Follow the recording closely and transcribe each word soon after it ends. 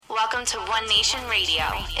Welcome to One Nation Radio.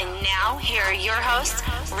 And now, here are your hosts,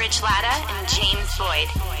 Rich Latta and James Boyd.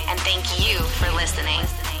 And thank you for listening.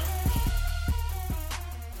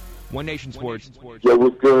 One Nation Sports. Yo,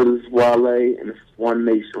 what's good? It's Wale, and it's One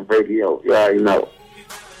Nation Radio. You already know.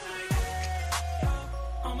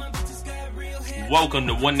 Welcome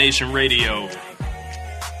to One Nation Radio.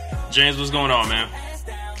 James, what's going on, man?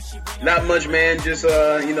 Not much, man. Just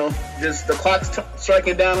just the clock's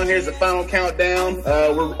striking down on here. It's the final countdown.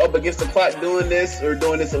 We're up against the clock doing this. We're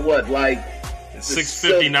doing this at what, like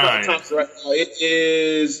 6:59. Right now. It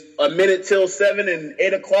is a minute till 7 and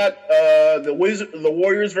 8 o'clock. The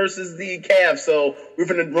Warriors versus the Cavs. So we're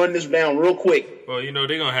gonna run this down real quick. Well, they're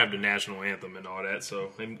gonna have the national anthem and all that, so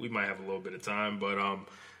we might have a little bit of time. But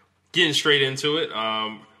getting straight into it.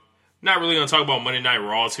 Not really going to talk about Monday Night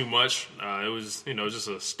Raw too much. It was, just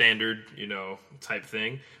a standard, type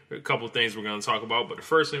thing. A couple of things we're going to talk about. But the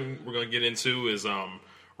first thing we're going to get into is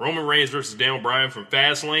Roman Reigns versus Daniel Bryan from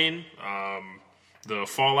Fastlane, the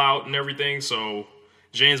fallout and everything. So,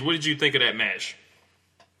 James, what did you think of that match?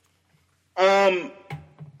 I'm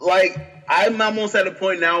almost at a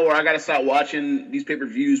point now where I got to stop watching these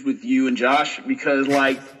pay-per-views with you and Josh because,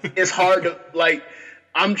 it's hard to,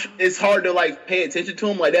 it's hard to pay attention to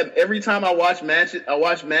them like that. Every time I watch matches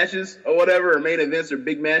or whatever, or main events or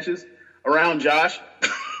big matches around Josh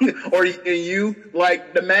or you,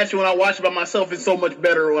 the match when I watch it by myself is so much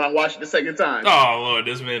better when I watch it the second time. Oh Lord,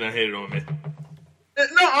 this man done hated on me.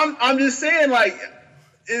 No, I'm just saying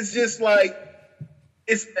it's just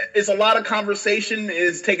it's a lot of conversation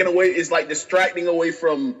is taken away. It's distracting away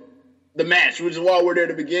from the match, which is why we're there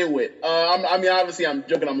to begin with. Obviously, I'm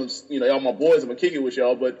joking. Y'all my boys. I'm gonna kick it with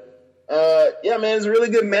y'all, but yeah, man, it's a really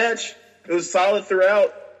good match. It was solid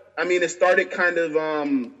throughout. It started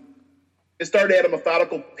it started at a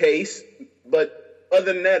methodical pace, but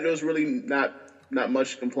other than that, there was really not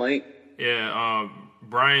much complaint. Yeah,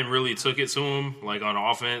 Brian really took it to him, on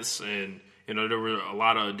offense, and there were a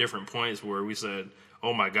lot of different points where we said,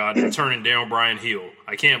 "Oh my God, they're turning down Brian heel.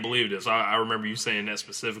 I can't believe this." I remember you saying that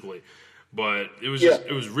specifically. But it was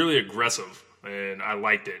it was really aggressive, and I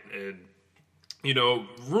liked it. And,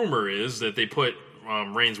 rumor is that they put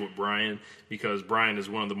Reigns with Brian because Brian is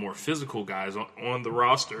one of the more physical guys on the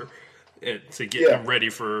roster to get him ready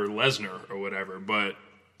for Lesnar or whatever. But,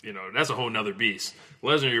 that's a whole nother beast.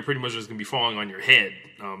 Lesnar, you're pretty much just going to be falling on your head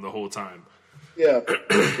the whole time. Yeah,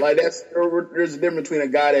 there's a difference between a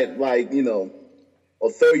guy that, will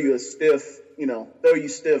throw you stiff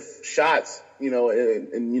shots, and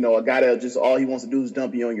a guy that just all he wants to do is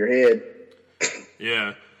dump you on your head.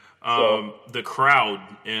 Yeah. The crowd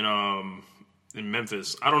in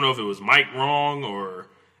Memphis, I don't know if it was mic'd wrong or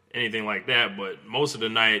anything like that, but most of the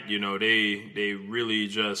night, they really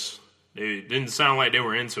they didn't sound like they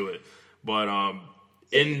were into it. But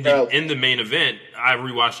in the main event, I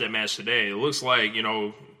rewatched that match today. It looks like,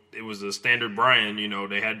 it was a standard Brian, he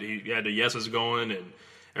had the yeses going and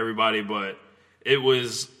everybody, but it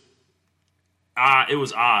was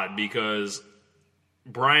odd because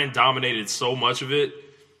Brian dominated so much of it.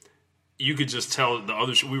 You could just tell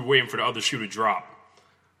we were waiting for the other shoe to drop,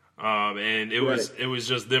 and it was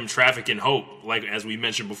just them trafficking hope, as we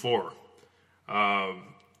mentioned before. I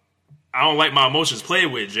don't like my emotions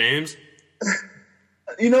played with, James.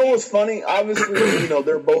 What's funny? Obviously,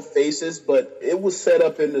 they're both faces, but it was set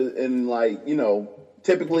up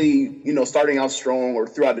typically, starting out strong or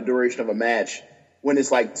throughout the duration of a match, when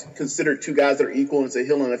it's considered two guys that are equal and it's a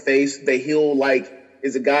heel and a face, the heel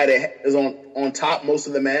is a guy that is on top most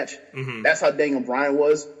of the match. Mm-hmm. That's how Daniel Bryan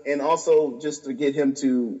was. And also just to get him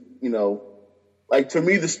to, to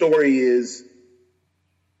me, the story is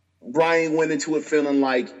Bryan went into it feeling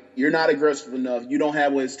like you're not aggressive enough. You don't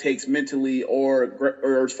have what it takes mentally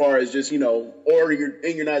or as far as just, or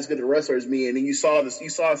you're not as good a wrestler as me. And then you saw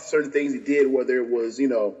certain things he did, whether it was,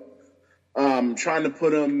 trying to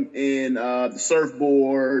put him in the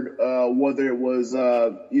surfboard, whether it was,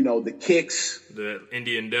 the kicks. The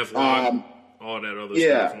Indian Death Lock, all that other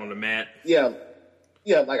stuff on the mat. Yeah.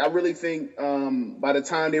 Yeah, I really think by the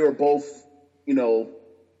time they were both,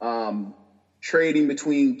 trading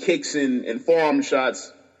between kicks and forearm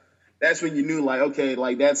shots, that's when you knew,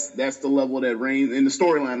 that's the level that Reigns, in the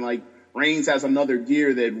storyline, Reigns has another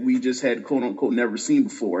gear that we just had, quote-unquote, never seen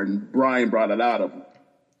before, and Bryan brought it out of him.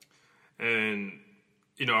 And,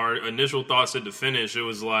 our initial thoughts at the finish, it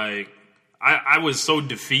was I was so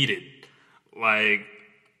defeated. I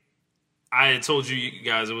had told you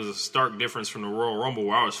guys it was a stark difference from the Royal Rumble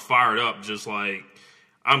where I was fired up, just I'm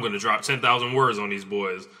going to drop 10,000 words on these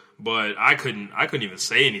boys. But I couldn't even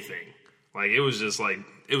say anything. It was just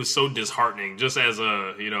it was so disheartening. Just as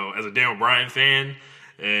a Daniel Bryan fan,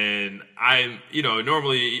 And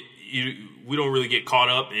normally we don't really get caught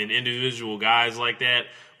up in individual guys like that,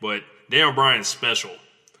 but Daniel Bryan's special.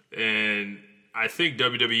 And I think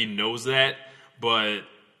WWE knows that, but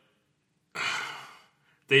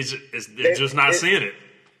they're just not seeing it.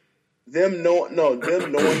 Them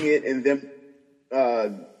knowing it and them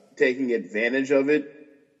taking advantage of it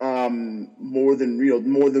more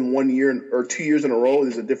than 1 year or 2 years in a row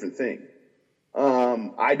is a different thing.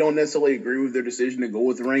 I don't necessarily agree with their decision to go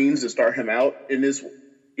with Reigns to start him out in this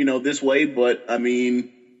way, but I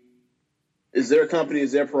mean, it's their company,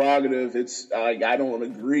 it's their prerogative. It's I don't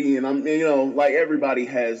agree, and I'm like everybody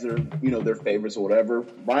has their their favorites or whatever.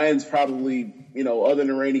 Bryan's probably other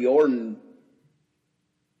than Randy Orton,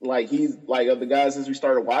 like he's like of the guys since we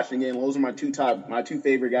started watching the game, those are my two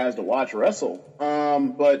favorite guys to watch wrestle.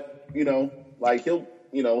 But like he'll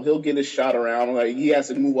get his shot around. Like he has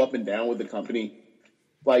to move up and down with the company.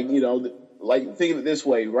 Like like think of it this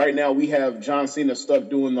way. Right now we have John Cena stuck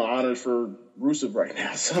doing the honors for Rusev right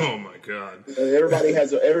now. So oh my God, everybody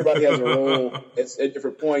has a role at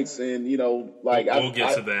different points, and like we'll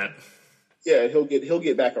get to that. Yeah, he'll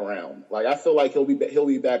get back around. Like I feel like he'll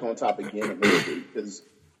be back on top again eventually because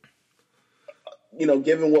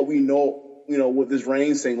given what we know, with this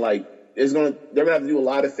Reigns thing, like they're gonna have to do a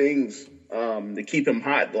lot of things to keep him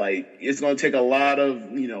hot. Like it's gonna take a lot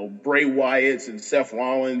of Bray Wyatts and Seth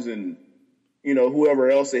Rollins and whoever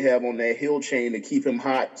else they have on that heel chain to keep him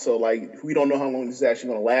hot. So like we don't know how long this is actually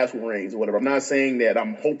gonna last with Reigns or whatever. I'm not saying that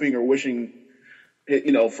I'm hoping or wishing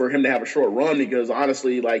for him to have a short run, because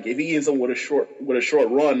honestly, like if he ends up with a short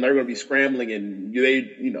run, they're gonna be scrambling and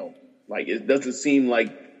like it doesn't seem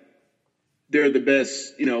like they're the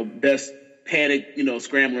best panic,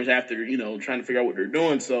 scramblers after, trying to figure out what they're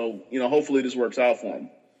doing. So, hopefully this works out for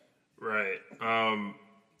them. Right.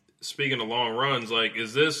 Speaking of long runs, like, did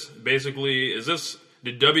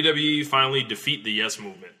WWE finally defeat the Yes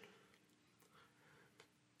Movement?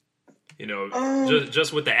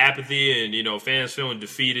 Just with the apathy and, fans feeling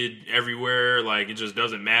defeated everywhere, like it just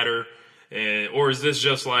doesn't matter. Or is this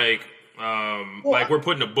just like we're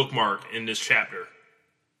putting a bookmark in this chapter?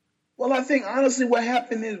 Well, I think honestly, what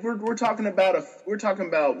happened is we're talking about a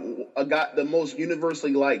guy, the most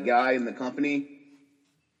universally liked guy in the company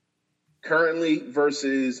currently,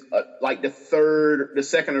 versus like the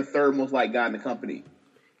second or third most liked guy in the company.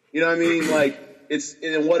 You know what I mean? Like it's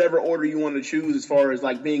in whatever order you want to choose as far as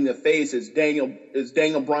like being a face. It's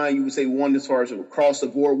Daniel Bryan. You would say one as far as across the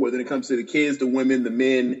board, whether it comes to the kids, the women, the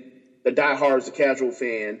men, the diehards, the casual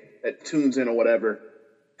fan that tunes in or whatever,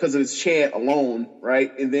 because of his chant alone,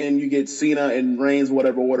 right? And then you get Cena and Reigns,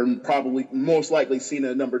 whatever order, and probably most likely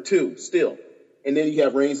Cena number 2 still. And then you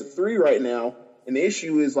have Reigns at 3 right now. And the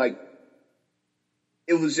issue is like,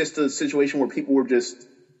 it was just a situation where people were just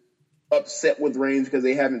upset with Reigns because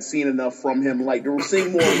they haven't seen enough from him. Like they were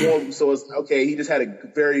seeing more and more. So it's okay. He just had a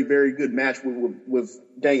very, very good match with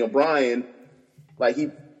Daniel Bryan. Like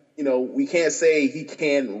we can't say he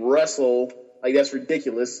can wrestle. Like that's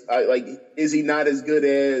ridiculous. Is he not as good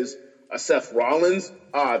as a Seth Rollins?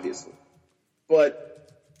 Obviously, but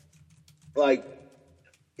like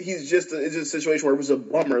it's just a situation where it was a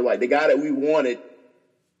bummer. Like the guy that we wanted,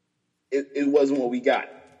 it wasn't what we got.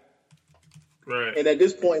 Right. And at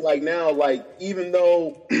this point, like now, like even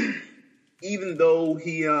though he's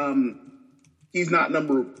not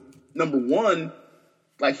number one,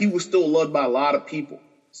 like he was still loved by a lot of people.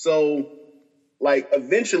 So like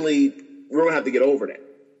eventually we're gonna have to get over that.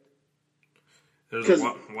 There's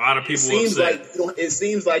a lot of people upset. It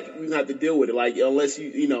seems like we're gonna have to deal with it. Like unless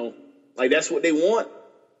like that's what they want,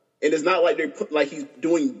 and it's not like he's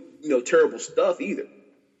doing terrible stuff either.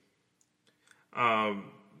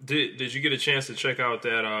 Did you get a chance to check out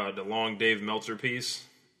that the long Dave Meltzer piece?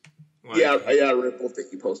 Yeah, I read both that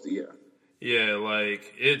you posted. Yeah,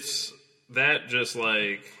 like it's that just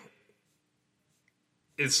like.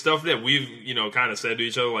 It's stuff that we've, kind of said to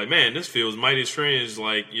each other, like, man, this feels mighty strange,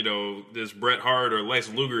 like, this Bret Hart or Lex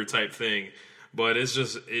Luger type thing. But it's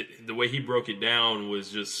just, the way he broke it down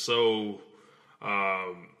was just so,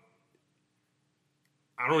 I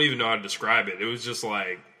don't even know how to describe it. It was just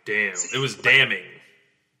like, damn. It was damning.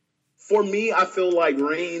 For me, I feel like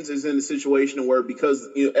Reigns is in a situation where, because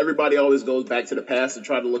everybody always goes back to the past to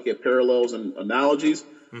try to look at parallels and analogies,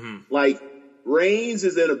 like, Reigns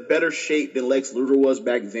is in a better shape than Lex Luger was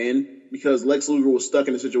back then, because Lex Luger was stuck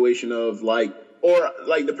in a situation of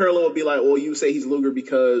the parallel would be like, well, you say he's Luger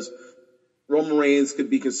because Roman Reigns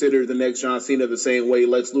could be considered the next John Cena the same way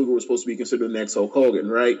Lex Luger was supposed to be considered the next Hulk Hogan,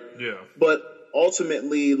 right? Yeah. But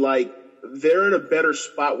ultimately, like they're in a better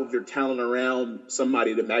spot with their talent around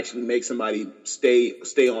somebody to actually make somebody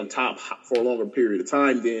stay on top for a longer period of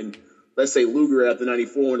time than, let's say, Luger after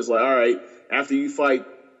 94, and it's like, all right, after you fight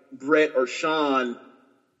Brett or Shawn,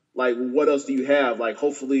 like, what else do you have? Like,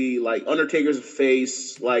 hopefully, like, Undertaker's a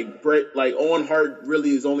face, like, Brett, like, Owen Hart really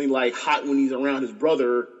is only, like, hot when he's around his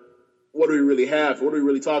brother. What do we really have? What are we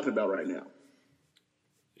really talking about right now?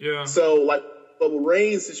 Yeah. So, like, but the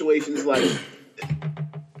Reigns situation is, like,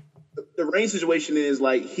 the Reigns situation is,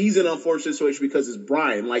 like, he's in an unfortunate situation because it's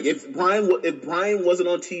Bryan. Like, if Bryan wasn't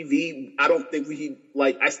on TV, I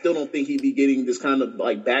still don't think he'd be getting this kind of,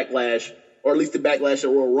 like, backlash, or at least the backlash at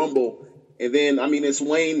Royal Rumble. And then, I mean, it's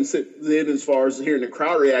Wayne then as far as hearing the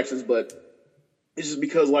crowd reactions, but it's just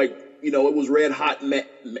because, like, you know, it was red hot,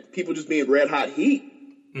 people just being red hot heat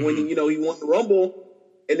when, you know, he won the Rumble.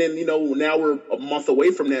 And then, you know, now we're a month away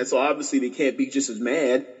from that, so obviously they can't be just as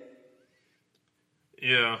mad.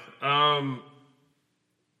 Yeah.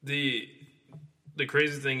 The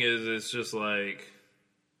crazy thing is, it's just like,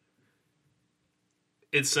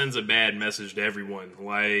 it sends a bad message to everyone.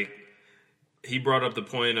 Like, he brought up the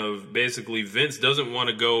point of basically Vince doesn't want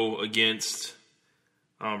to go against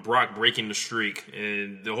Brock breaking the streak.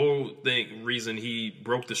 And the whole reason he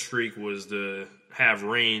broke the streak was to have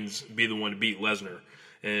Reigns be the one to beat Lesnar.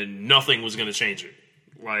 And nothing was going to change it.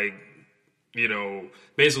 Like, you know,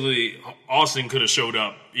 basically Austin could have showed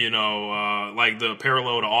up, you know, like the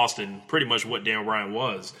parallel to Austin, pretty much what Daniel Bryan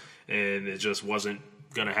was. And it just wasn't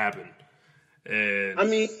going to happen. And I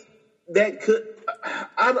mean, that could...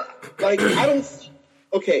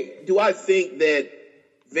 Okay, do I think that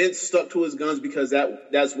Vince stuck to his guns because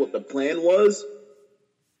that's what the plan was?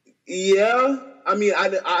 Yeah. I mean,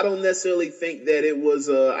 I don't necessarily think that it was,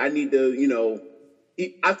 I need to, you know,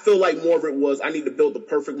 I feel like more of it was, I need to build the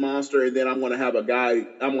perfect monster, and then I'm going to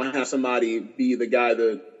have somebody be the guy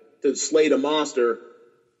to slay the monster.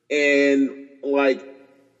 And, like,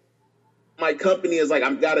 my company is like,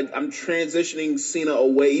 I'm transitioning Cena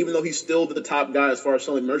away, even though he's still the top guy as far as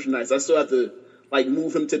selling merchandise. I still have to, like,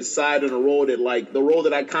 move him to the side in a role that, like, the role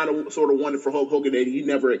that I kind of sort of wanted for Hulk Hogan that he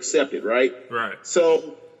never accepted, right? Right.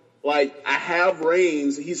 So, like, I have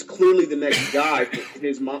Reigns. He's clearly the next guy in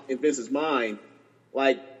Vince's mind.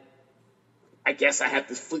 Like, I guess I have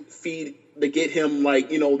to feed to get him, like,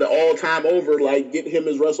 you know, the all-time over, like, get him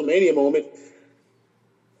his WrestleMania moment.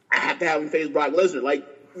 I have to have him face Brock Lesnar. Like,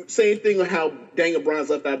 same thing with how Daniel Bryan's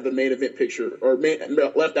left out of the main event picture, or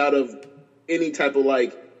left out of any type of,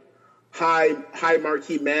 like, high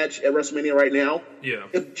marquee match at WrestleMania right now. Yeah.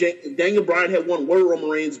 If Daniel Bryan had won, where would Roman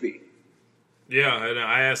Reigns be? Yeah, and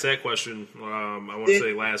I asked that question, I want to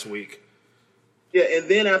say last week. Yeah, and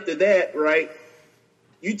then after that, right,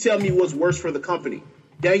 you tell me what's worse for the company.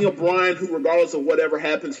 Daniel Bryan, who regardless of whatever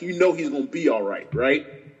happens, you know he's going to be all right?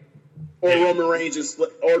 Or Roman Reigns,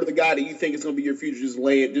 or the guy that you think is going to be your future, just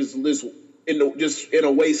in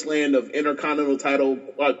a wasteland of intercontinental title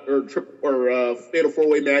or fatal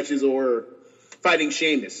four-way matches, or fighting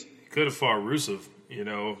Sheamus. Could have fought Rusev, you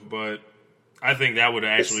know, but I think that would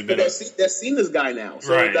have actually been. That's Cena's guy now,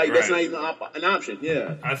 so that's not even an option.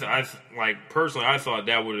 Yeah, I personally, I thought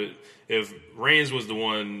that would have, if Reigns was the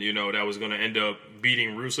one, you know, that was going to end up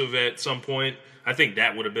beating Rusev at some point. I think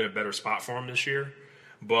that would have been a better spot for him this year.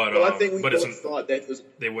 But I think we both thought that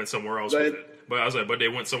they went somewhere else with it. But I was like, but they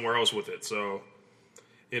went somewhere else with it. So,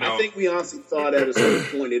 you know, I think we honestly thought at a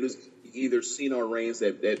certain point it was either Cena or Reigns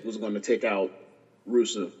that was going to take out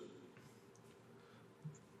Rusev.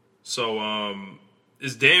 So,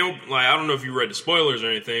 is Daniel, like, I don't know if you read the spoilers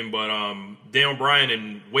or anything, but Daniel Bryan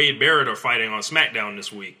and Wade Barrett are fighting on SmackDown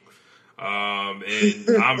this week. And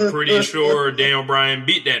I'm pretty sure Daniel Bryan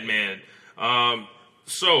beat that man.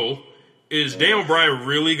 So, is Daniel Bryan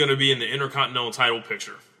really going to be in the Intercontinental title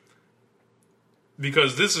picture?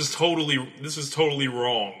 Because this is totally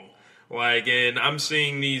wrong. Like, and I'm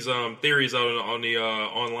seeing these theories out on the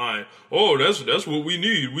online. Oh, that's what we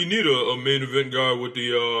need. We need a main event guy with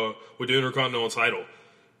the Intercontinental title.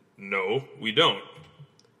 No, we don't.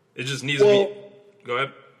 It just needs to be. Go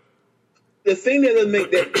ahead. The thing that would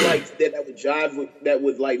make that that would jive with, that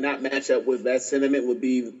would like not match up with that sentiment would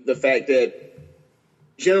be the fact that,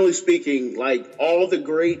 generally speaking, like all the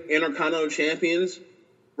great Intercontinental champions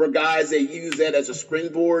were guys that use that as a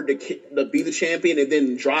springboard to be the champion and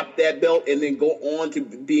then drop that belt and then go on to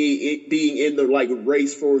being in the like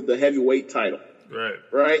race for the heavyweight title.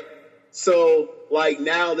 Right. So like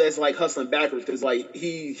now that's like hustling backwards because like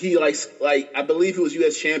he like I believe he was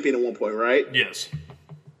U.S. champion at one point, right? Yes.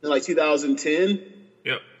 In like 2010.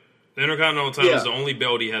 Yep. The Intercontinental title is the only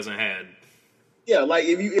belt he hasn't had. Yeah, like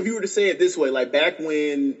if you were to say it this way, like back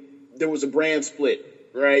when there was a brand split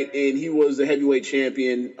right? And he was the heavyweight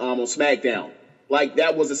champion on SmackDown. Like,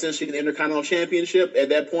 that was essentially the Intercontinental Championship at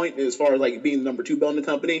that point, as far as, like, being the number 2 belt in the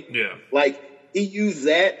company. Yeah. Like, he used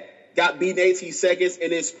that, got beaten 18 seconds,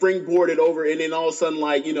 and then springboarded over, and then all of a sudden,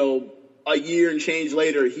 like, you know, a year and change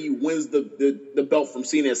later, he wins the belt from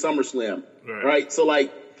Cena at SummerSlam, right? So,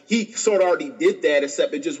 like, he sort of already did that,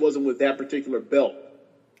 except it just wasn't with that particular belt.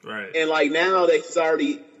 Right. And, like, now that he's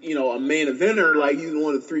already, you know, a main eventer, like, he's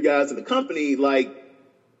one of the 3 guys in the company, like,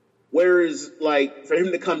 whereas, like, for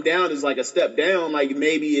him to come down is like a step down. Like,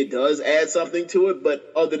 maybe it does add something to it,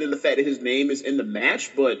 but other than the fact that his name is in the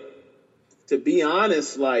match. But to be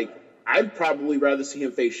honest, like, I'd probably rather see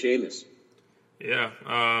him face Sheamus. Yeah.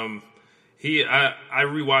 I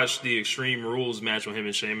rewatched the Extreme Rules match with him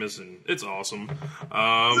and Sheamus, and it's awesome. It's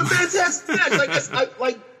a fantastic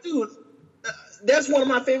match. Dude, that's one of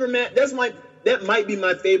my favorite matches. That might be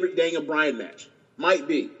my favorite Daniel Bryan match. Might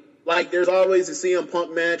be. Like, there's always a CM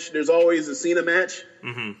Punk match. There's always a Cena match.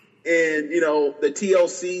 Mm-hmm. And, you know, the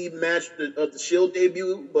TLC match of the Shield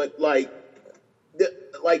debut. But, like,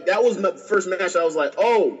 that was my first match. I was like,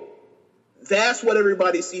 oh, that's what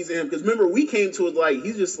everybody sees in him. Because, remember, we came to it like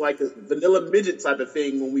he's just like a vanilla midget type of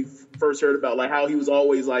thing when we first heard about, like, how he was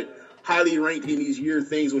always, like, highly ranked in these year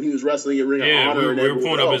things when he was wrestling in Ring of Honor. We were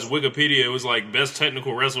pulling up his Wikipedia. It was like best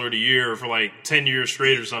technical wrestler of the year for like 10 years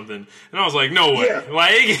straight or something. And I was like, no way. Yeah.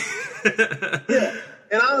 Like, yeah.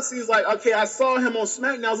 And honestly, it's like, okay, I saw him on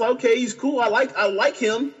SmackDown. I was like, okay, he's cool. I like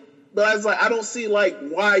him. But I was like, I don't see like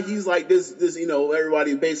why he's like this, you know,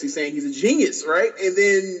 everybody basically saying he's a genius, right? And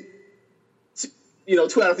then, you know,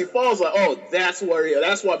 2 out of 3 falls, like, oh, that's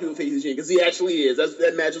why people think he's a genius. Because he actually is.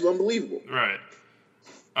 That match is unbelievable. Right.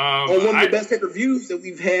 One of the best pay-per-views that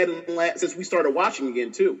we've had since we started watching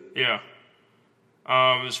again, too. Yeah.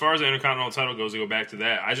 As far as the Intercontinental title goes, to go back to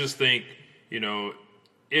that, I just think, you know,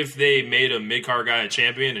 if they made a mid-card guy a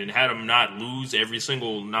champion and had him not lose every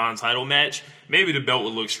single non-title match, maybe the belt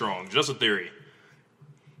would look strong. Just a theory.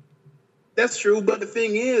 That's true, but the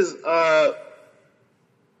thing is, that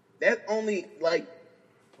only, like,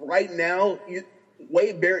 right now,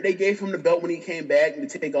 Wade Barrett, they gave him the belt when he came back to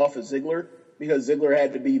take off of Ziggler. Because Ziggler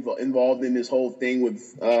had to be involved in this whole thing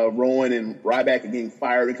with Rowan and Ryback getting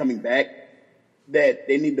fired and coming back, that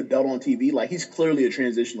they need the belt on TV. Like, he's clearly a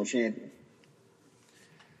transitional champion.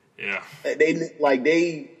 Yeah.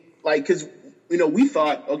 Because, you know, we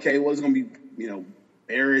thought, okay, well, it's going to be, you know,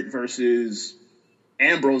 Barrett versus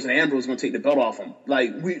Ambrose, and Ambrose was going to take the belt off him.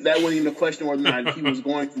 Like, that wasn't even a question whether or not he was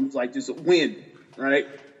going to, like, just win, right?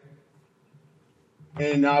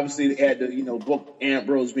 And obviously they had to, you know, book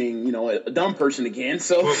Ambrose being, you know, a dumb person again.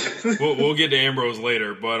 So we'll get to Ambrose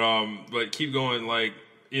later, but keep going. Like,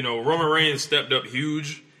 you know, Roman Reigns stepped up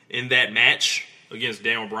huge in that match against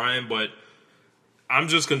Daniel Bryan, but I'm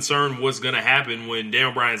just concerned what's going to happen when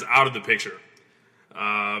Daniel Bryan's out of the picture.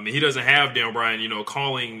 He doesn't have Daniel Bryan, you know,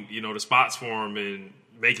 calling, you know, the spots for him and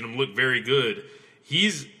making him look very good.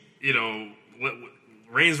 He's, you know,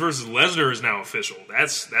 Reigns versus Lesnar is now official.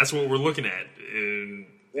 That's what we're looking at, and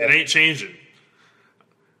it ain't changing.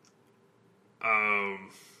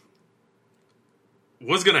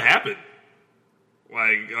 What's gonna happen?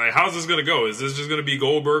 Like, how's this gonna go? Is this just gonna be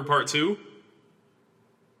Goldberg Part 2?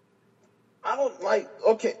 I don't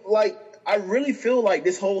I really feel like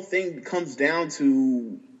this whole thing comes down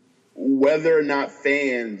to whether or not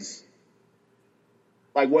fans,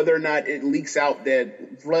 like whether or not it leaks out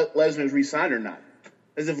that Lesnar's re-signed or not.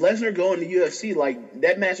 Because if Lesnar go in the UFC, like,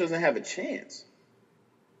 that match doesn't have a chance.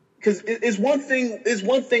 Because it's one thing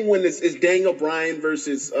when it's Daniel Bryan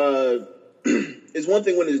versus it's one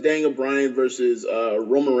thing when it's Daniel Bryan versus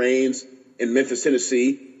Roman Reigns in Memphis,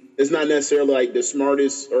 Tennessee. It's not necessarily like the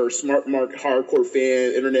smartest or smart mark hardcore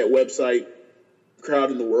fan internet website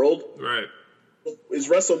crowd in the world. Right. It's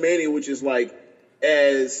WrestleMania, which is like,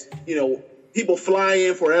 as you know, people fly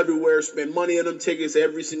in from everywhere, spend money on them tickets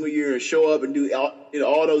every single year, and show up and do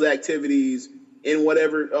all those activities in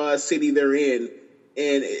whatever city they're in.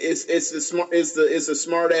 And it's the smart ass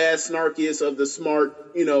snarkiest of the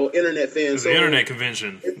smart, you know, internet fans. It's the internet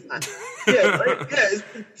convention. And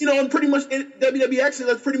pretty much WWE actually,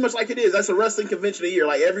 that's pretty much like it is. That's a wrestling convention a year.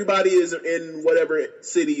 Like, everybody is in whatever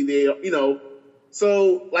city they, you know.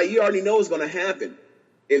 So, like, you already know what's going to happen.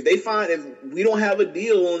 If we don't have a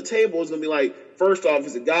deal on the table, it's going to be like, first off,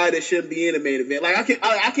 it's a guy that shouldn't be in a main event. Like,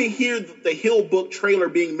 I can hear the Hill Book trailer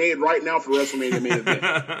being made right now for WrestleMania main event.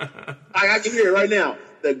 I can hear it right now.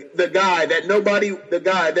 The guy that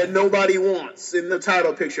nobody wants in the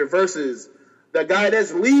title picture versus the guy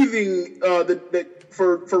that's leaving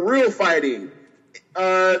for real fighting.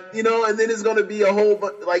 You know, and then it's going to be a whole,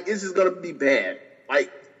 like, it's just going to be bad. Like,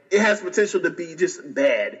 it has potential to be just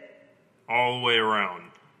bad. All the way around.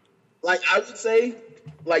 Like, I would say,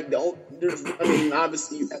 like,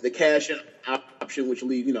 obviously you have the cash-in option, which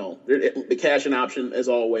leaves, the cash-in option, as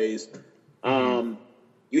always.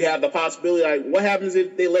 You have the possibility, like, what happens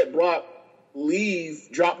if they let Brock leave,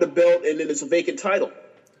 drop the belt, and then it's a vacant title?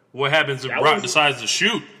 What happens if Brock decides to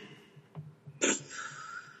shoot?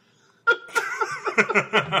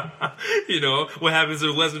 What happens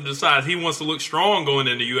if Lesnar decides he wants to look strong going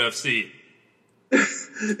into UFC?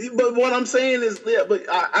 But what I'm saying is,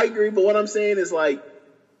 I agree. But what I'm saying is, like,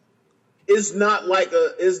 it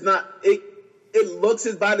looks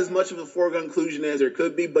about as much of a foregone conclusion as there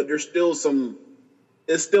could be, but there's still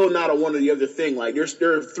it's still not a one or the other thing. Like,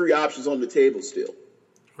 there are three options on the table still.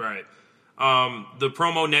 Right. The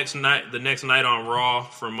promo the next night on Raw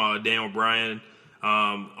from Daniel Bryan,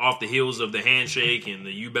 off the heels of the handshake and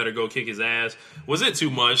the "you better go kick his ass," was it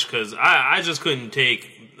too much? Because I just couldn't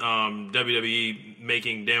take WWE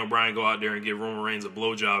making Daniel Bryan go out there and give Roman Reigns a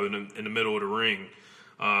blowjob in the middle of the ring.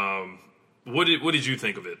 What did you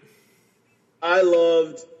think of it? I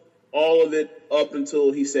loved all of it up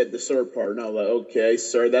until he said the "sir" part, and I was like, okay,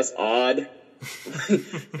 sir, that's odd.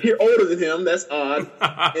 You're older than him, that's odd.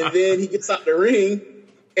 And then he gets out the ring,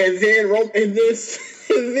 and then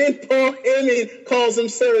Paul Heyman calls him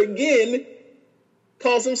sir again,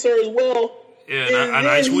 calls him sir as well. Yeah, and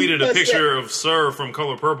I tweeted a picture of Sir from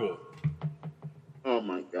Color Purple. Oh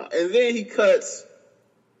my god! And then he cuts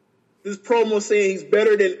this promo saying he's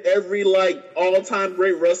better than every all-time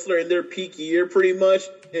great wrestler in their peak year, pretty much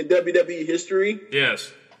in WWE history.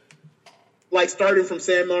 Yes. Like, starting from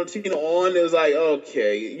San Martino on, it was like,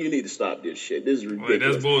 okay, you need to stop this shit. This is ridiculous.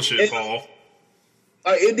 That's bullshit, Paul.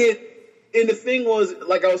 It did, and the thing was,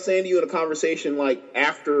 like I was saying to you in a conversation, like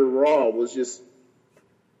after Raw, was just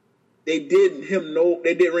they did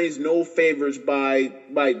Reigns no favors by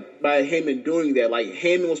Heyman doing that. Like,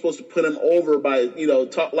 Heyman was supposed to put him over by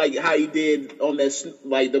talk like how he did on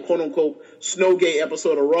that the quote unquote Snowgate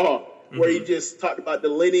episode of Raw, where he just talked about the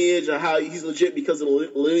lineage and how he's legit because of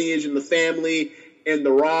the lineage and the family and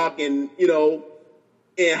The Rock and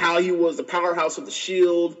and how he was the powerhouse of the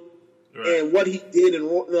Shield, right, and what he did in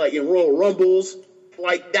Royal Rumbles.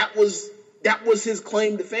 Like, that was his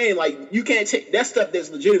claim to fame. Like, you can't take that stuff that's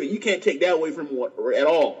legitimate. You can't take that away from him at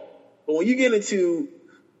all. But when you get into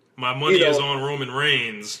my money is on Roman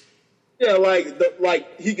Reigns. Yeah,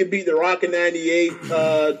 like he could beat The Rock in '98.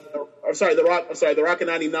 The Rock in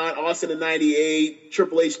 '99, Austin in '98,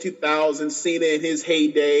 Triple H 2000, Cena in his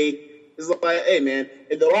heyday. It's like, hey man,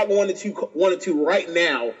 if The Rock wanted to right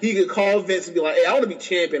now, he could call Vince and be like, hey, I want to be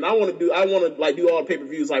champion. I want to do all the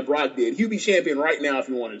pay-per-views like Brock did. He'd be champion right now if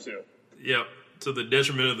he wanted to. Yep, to the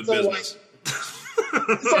detriment of the business.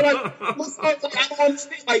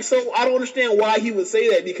 I don't understand why he would say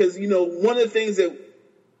that, because one of the things that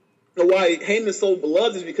why Heyman's so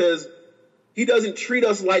beloved is because he doesn't treat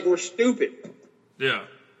us like we're stupid. Yeah.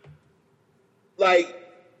 Like,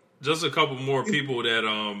 just a couple more people that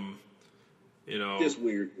just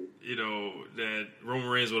weird. That Roman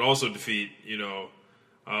Reigns would also defeat.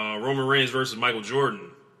 Roman Reigns versus Michael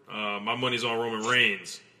Jordan. My money's on Roman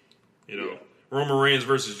Reigns. Roman Reigns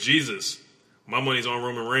versus Jesus. My money's on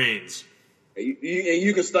Roman Reigns. And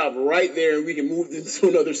you can stop right there, and we can move into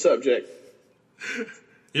another subject.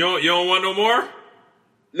 You don't want no more?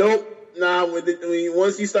 Nope. Nah.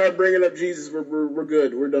 Once you start bringing up Jesus, we're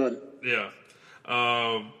good. We're done. Yeah.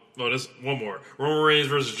 There's one more. Roman Reigns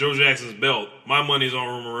versus Joe Jackson's belt. My money's on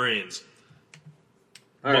Roman Reigns.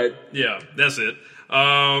 All right. Yeah, that's it.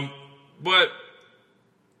 But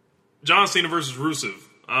John Cena versus Rusev.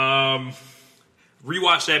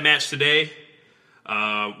 Rewatched that match today.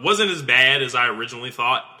 Wasn't as bad as I originally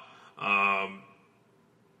thought.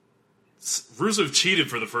 Rusev cheated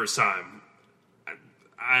for the first time.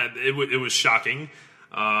 It was shocking.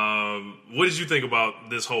 What did you think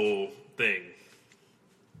about this whole thing?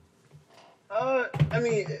 I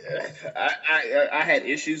had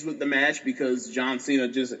issues with the match because John Cena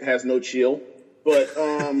just has no chill. But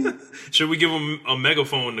should we give him a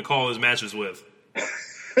megaphone to call his matches with?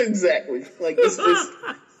 Exactly. Like, it's just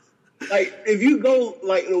like, if you go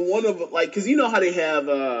because you know how they have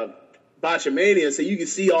Botchamania, so you can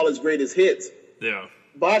see all his greatest hits. Yeah.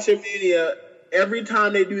 Botchamania, every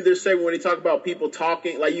time they do their segment where they talk about people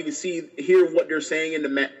talking, like, you can hear what they're saying in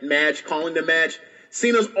the match, calling the match.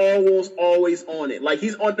 Cena's always on it. Like,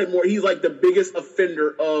 he's on it more. He's like the biggest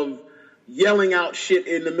offender of yelling out shit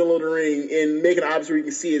in the middle of the ring and making it obvious where you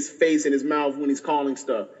can see his face and his mouth when he's calling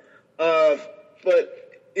stuff. But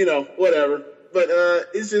whatever. But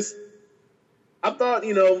it's just, I thought,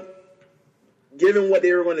 given what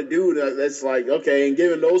they were going to do, that's like, okay, and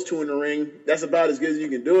given those two in the ring, that's about as good as you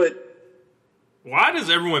can do it. Why does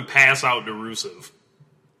everyone pass out to Rusev?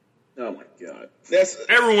 Oh my God.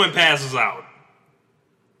 Everyone passes out.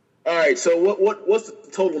 All right, so what's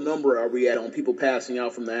the total number are we at on people passing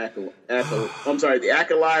out from the I'm sorry, the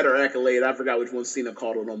Acolyte or Accolade? I forgot which one Cena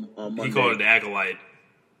called it on Monday. He called it the Acolyte.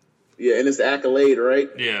 Yeah, and it's the Accolade, right?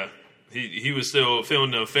 Yeah, he was still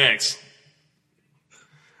feeling the effects.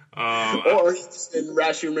 Or he just didn't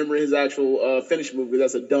actually remember his actual finish move,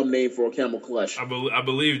 because that's a dumb name for a camel clutch. I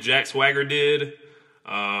believe Jack Swagger did.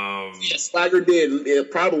 Yeah, Swagger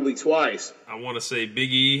did, probably twice. I want to say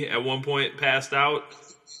Big E at one point passed out.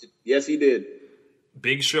 Yes, he did.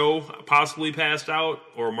 Big Show possibly passed out,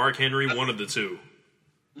 or Mark Henry, one of the two.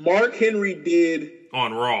 Mark Henry did.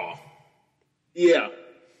 On Raw. Yeah,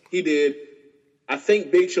 he did. I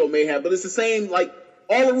think Big Show may have, but it's the same, like,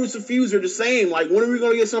 all the Rusev feuds are the same. Like, when are we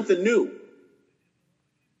going to get something new?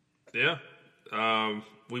 Yeah.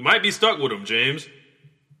 We might be stuck with them, James.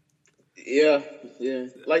 Yeah.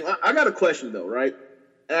 Like, I got a question, though, right?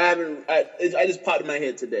 I just popped in my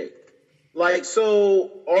head today. Like, so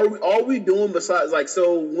are we doing besides, like,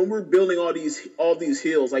 so when we're building all these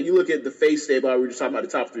heels, like, you look at the face stable, we were just talking about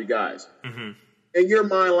the top three guys. Mm-hmm. In your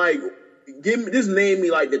mind, like, just name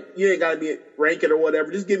me, like, you ain't got to be rank it or whatever.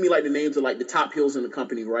 Just give me, like, the names of, like, the top heels in the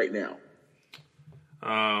company right now.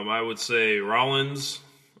 I would say Rollins.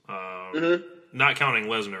 Not counting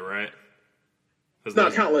Lesnar, right? No,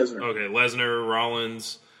 count Lesnar. Okay, Lesnar,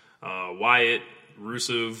 Rollins, Wyatt,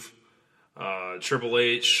 Rusev, Triple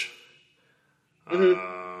H.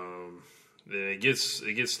 Then it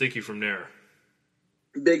gets sticky from there.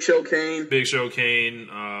 Big Show Kane,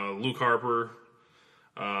 Luke Harper,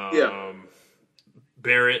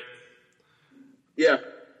 Barrett. Yeah.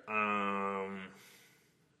 All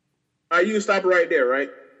right, you can stop it right there, right?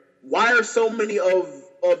 Why are so many of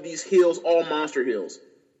these heels all monster heels?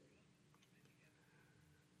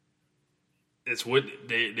 It's what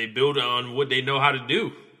they build on what they know how to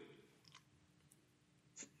do.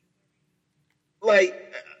 Like,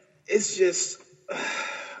 it's just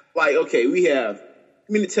like, okay, we have.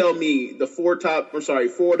 You mean to tell me the 4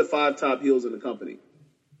 to 5 top heels in the company?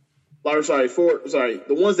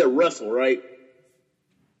 The ones that wrestle, right?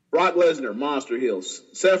 Brock Lesnar, monster heels.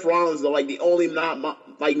 Seth Rollins, like the only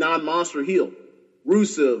non-monster heel.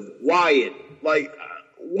 Rusev, Wyatt, like,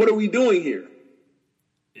 what are we doing here?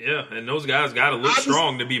 Yeah, and those guys got to look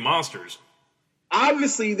strong to be monsters.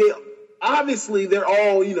 Obviously, they're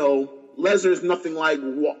all, you know. Lesnar's nothing like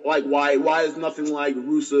Wyatt. Wyatt's nothing like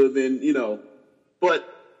Rusev, and but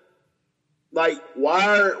like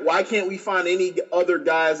why can't we find any other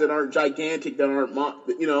guys that aren't gigantic, that aren't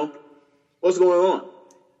what's going on?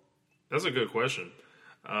 That's a good question,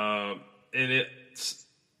 and it's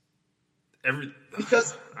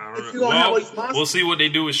because I don't if know. you don't have like monsters, we'll see what they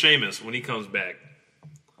do with Sheamus when he comes back.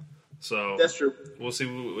 So that's true. We'll see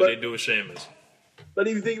what they do with Sheamus. But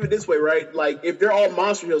if you think of it this way, right? Like, if they're all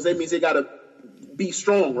monster heels, that means they got to be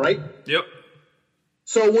strong, right? Yep.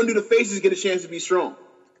 So when do the faces get a chance to be strong?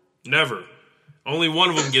 Never. Only one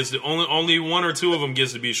of them gets to. Only one or two of them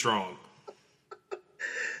gets to be strong.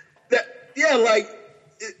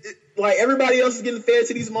 Like everybody else is getting fed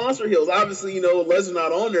to these monster heels. Obviously, Lesnar's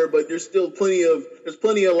not on there, but there's plenty of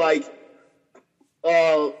like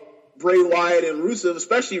Bray Wyatt and Rusev,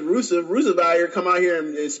 especially Rusev. Rusev out here, come out here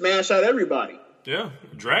and smash out everybody. Yeah,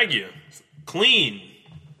 drag you clean.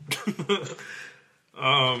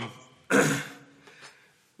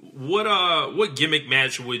 What gimmick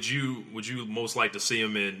match would you most like to see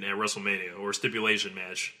him in at WrestleMania, or stipulation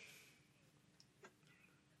match?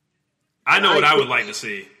 I know what I would like to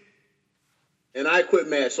see. And I quit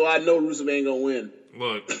match, so I know Rusev ain't gonna win.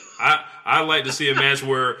 Look, I'd like to see a match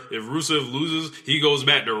where if Rusev loses, he goes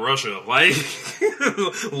back to Russia. Like,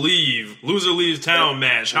 loser leaves town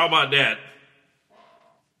match. How about that?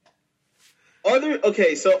 Other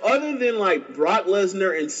than like Brock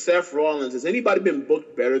Lesnar and Seth Rollins, has anybody been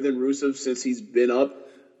booked better than Rusev since he's been up?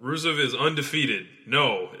 Rusev is undefeated.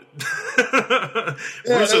 No.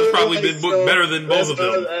 Rusev's probably been booked better than both of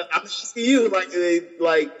them. I'm asking you,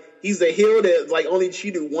 like he's a heel that like only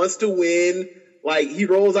cheated once to win. Like, he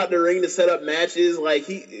rolls out the ring to set up matches. Like,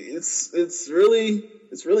 it's really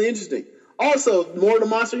interesting. Also, more of the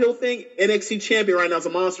monster heel thing, NXT champion right now is a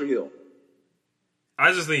monster heel.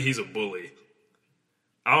 I just think he's a bully.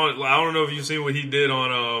 I don't know if you've seen what he did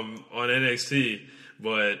on NXT,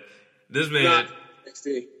 but this man, not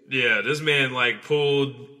NXT. Yeah, this man like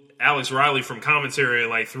pulled Alex Riley from commentary and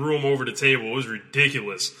like threw him over the table. It was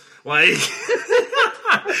ridiculous. Like,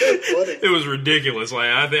 It was ridiculous. Like,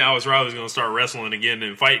 I think Alex Riley's going to start wrestling again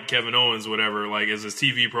and fight Kevin Owens, whatever, like as his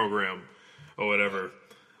TV program or whatever.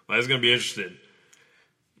 Like, it's going to be interesting.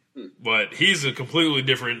 But he's a completely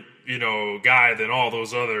different, guy than all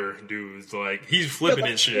those other dudes. Like, he's flipping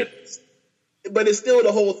and shit. But it's still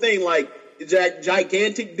the whole thing, like,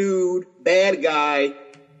 gigantic dude, bad guy,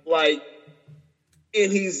 like,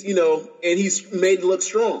 and he's made to look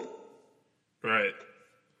strong. Right.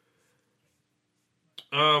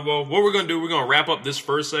 Well, what we're going to do, we're going to wrap up this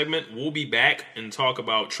first segment. We'll be back and talk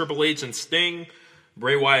about Triple H and Sting,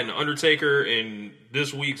 Bray Wyatt and Undertaker, and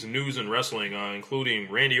this week's news in wrestling,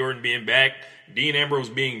 including Randy Orton being back, Dean Ambrose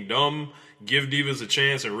being dumb, Give Divas a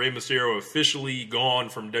Chance, and Rey Mysterio officially gone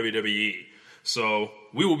from WWE. So,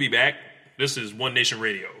 we will be back. This is One Nation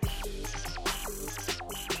Radio.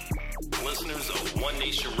 Listeners of One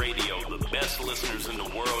Nation Radio, the best listeners in the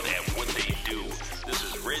world at what they do. This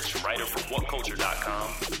is Rich, writer for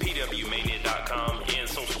WhatCulture.com, PWMania.com, and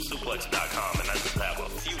SocialSuplex.com. And I just have a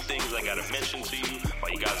few things I got to mention to you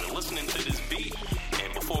while you guys are listening to this beat.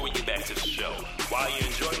 And before we get back to the show, while you're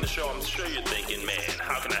enjoying the show, I'm sure you're thinking, man,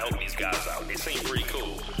 how can I help these guys out? They seem pretty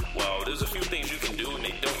cool. Well, there's a few things you can do, and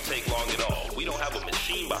they don't take long at all. We don't have a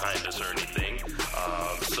machine behind us or anything,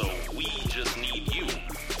 so we just need you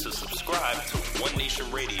to subscribe to One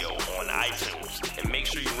Nation Radio on iTunes, and make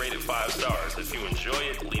sure you rate it 5 stars. If you enjoy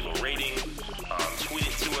it, leave a rating, tweet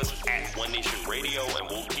it to us at One Nation Radio, and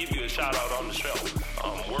we'll give you a shout out on the show.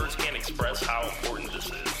 Words can't express how important this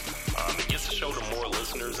is. It gets the show to more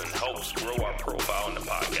listeners and helps grow our profile in the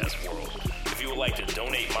podcast world. If you would like to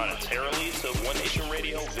donate monetarily to One Nation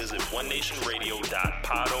Radio, visit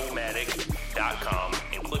onenationradio.podomatic.com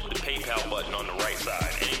and click the PayPal button on the right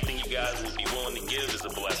side. Anything you guys would be willing to give is a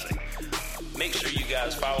blessing. Make sure you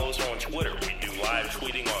guys follow us on Twitter. We do live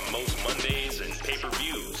tweeting on most Mondays and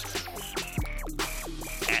pay-per-views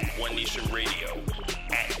at One Nation Radio,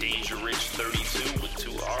 at DangerRich32 with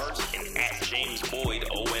 2 R's, and at James Boyd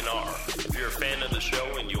ONR. If you're a fan of the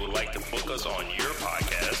show and you would like to book us on your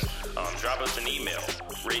podcast, drop us an email,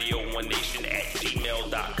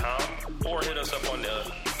 radioonenation@gmail.com, or hit us up on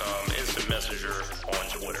the instant messenger on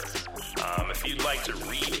Twitter. If you'd like to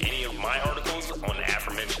read any of my articles on the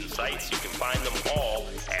aforementioned sites, you can find them all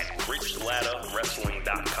at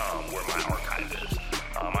richladawrestling.com, where my archive is.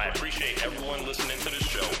 I appreciate everyone listening to the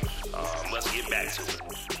show. Let's get back to it.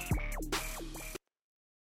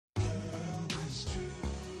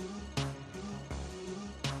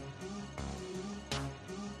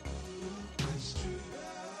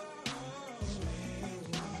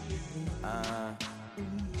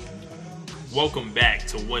 Welcome back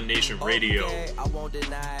to One Nation Radio.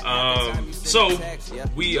 So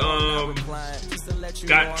we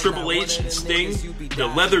got Triple H and Sting. The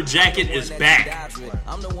leather jacket is back.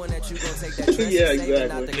 Yeah,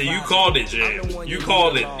 exactly. You called it, Jam. You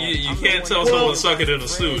called it. You can't tell someone sucking in a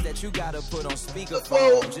suit.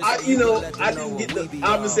 Well, I didn't get the.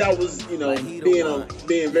 Obviously, I was,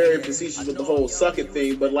 being very facetious with the whole suck it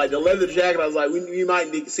thing. But like the leather jacket, I was like, we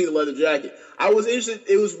might need to see the leather jacket. I was interested.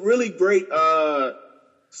 It was really great,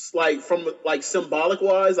 like from like symbolic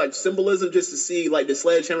wise, like symbolism, just to see like the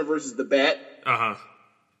sledgehammer versus the bat.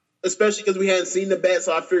 Especially because we hadn't seen the bat,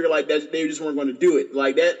 so I figured like that they just weren't going to do it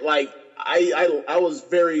like that. Like I was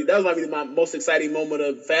very. That was like my most exciting moment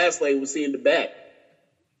of Fastlane was seeing the bat.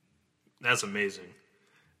 That's amazing.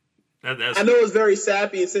 I know it's very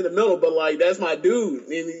sappy and sentimental, but like that's my dude.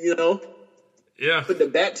 And, yeah. Put the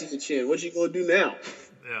bat to your chin. What you gonna do now?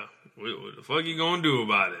 Yeah. What the fuck you gonna do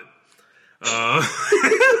about it?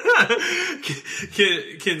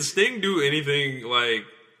 Can Sting do anything like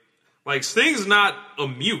Sting's not a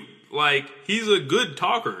mute. Like he's a good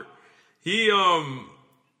talker. He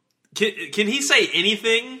can he say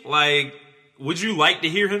anything? Like, would you like to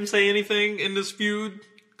hear him say anything in this feud?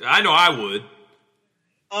 I know I would.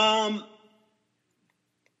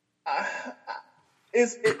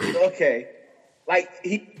 It's okay. Like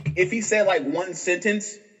if he said like one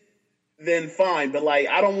sentence, then fine. But like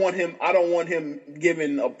I don't want him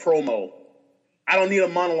giving a promo. I don't need a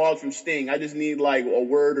monologue from Sting. I just need like a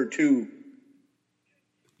word or two.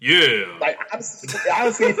 Yeah. Like honestly,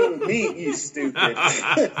 if it were me, you stupid.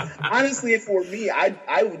 Honestly, if it were me, I'd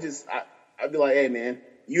be like, hey man,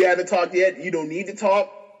 you haven't talked yet. You don't need to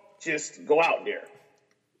talk. Just go out there.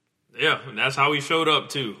 Yeah, and that's how he showed up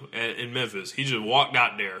too in Memphis. He just walked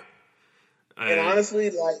out there. And honestly,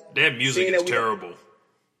 like that music is terrible.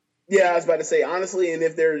 Yeah, I was about to say honestly, and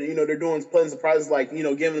if they're they're doing pleasant surprises like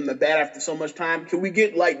giving them the bat after so much time, can we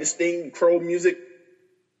get like the Sting Crow music,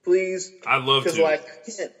 please? I'd love to. Because like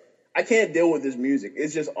I can't deal with this music.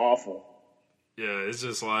 It's just awful. Yeah, it's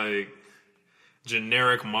just like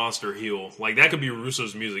generic monster heel. Like, that could be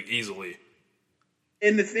Russo's music easily.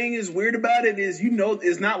 And the thing is weird about it is,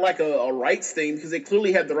 it's not like a rights thing, because they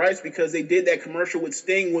clearly had the rights, because they did that commercial with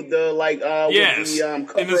Sting with the yes, with the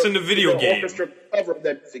cover, and it's in the video game. Orchestra cover of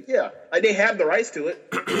that. Yeah, like they have the rights to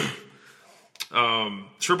it.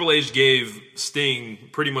 Triple H gave Sting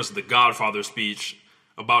pretty much the Godfather speech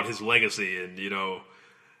about his legacy, and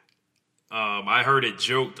I heard it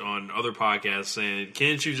joked on other podcasts saying,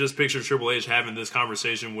 "Can't you just picture Triple H having this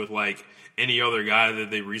conversation with like any other guy that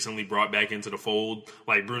they recently brought back into the fold,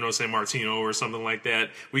 like Bruno Sammartino or something like that?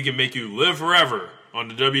 We can make you live forever on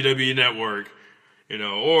the WWE network,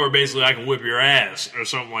 or basically I can whip your ass or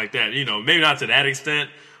something like that. Maybe not to that extent,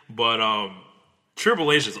 but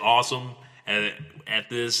Triple H is awesome at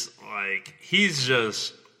this. Like, he's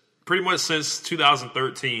just pretty much since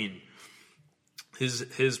 2013,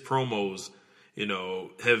 his promos,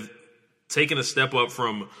 have taken a step up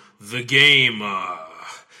from the game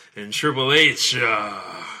and Triple H and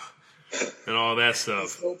all that stuff.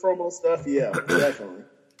 Still promo stuff, yeah, definitely.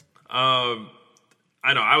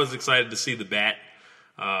 I know. I was excited to see the bat.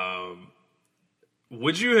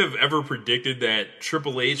 Would you have ever predicted that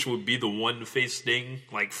Triple H would be the one to face Sting,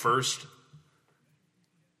 like, first?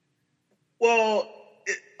 Well,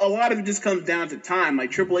 a lot of it just comes down to time.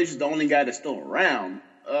 Like, Triple H is the only guy that's still around.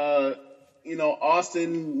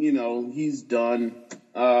 Austin, he's done.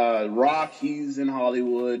 Rock, he's in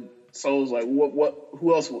Hollywood. So it's like,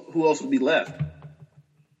 who else would be left?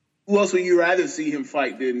 Who else would you rather see him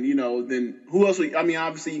fight than who else would,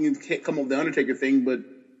 obviously you can come up with the Undertaker thing, but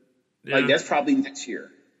that's probably next year.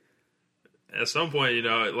 At some point,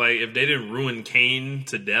 like, if they didn't ruin Kane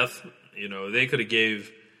to death, they could have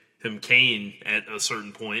gave him Kane at a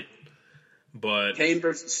certain point. But Kane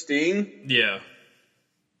versus Sting? Yeah.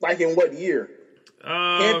 Like, in what year?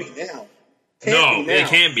 Can't be now. It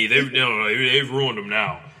can't be. They've ruined him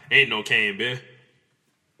now. Ain't no Kane, bitch.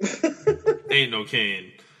 Ain't no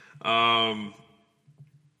Kane.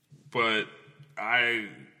 But I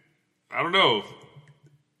don't know.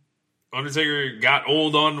 Undertaker got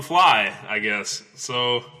old on the fly, I guess.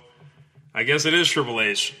 So I guess it is Triple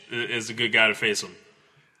H is a good guy to face him.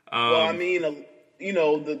 The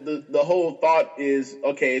whole thought is,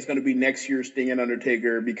 okay, it's going to be next year's Sting and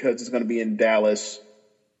Undertaker because it's going to be in Dallas.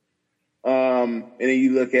 And then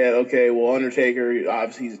you look at, okay, well, Undertaker,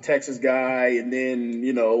 obviously he's a Texas guy, and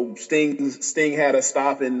then, Sting had a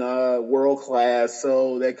stop in World Class,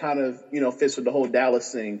 so that kind of, fits with the whole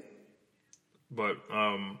Dallas thing. But,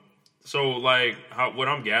 so, like, what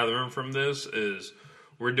I'm gathering from this is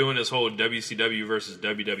we're doing this whole WCW versus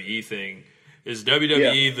WWE thing. Is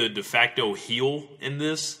WWE the de facto heel in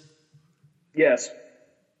this? Yes.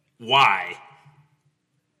 Why?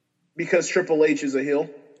 Because Triple H is a heel.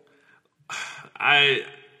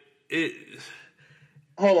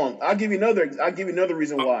 Hold on. I'll give you another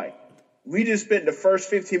reason why. We just spent the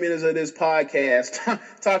first 15 minutes of this podcast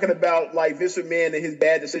talking about, like, Vince McMahon and his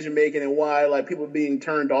bad decision making and why, like, people being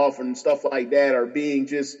turned off and stuff like that are being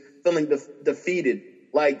just feeling defeated.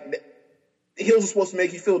 Like, heels are supposed to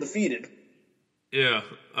make you feel defeated. Yeah.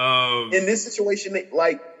 In this situation,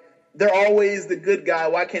 like, they're always the good guy.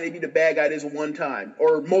 Why can't they be the bad guy this one time?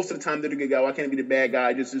 Or most of the time they're the good guy. Why can't they be the bad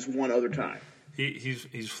guy just this one other time?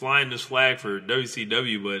 He's flying this flag for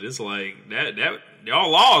WCW, but it's like that y'all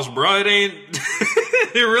lost, bro. It ain't.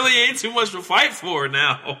 It really ain't too much to fight for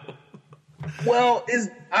now. Well,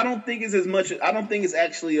 I don't think it's as much. I don't think it's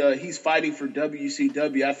actually he's fighting for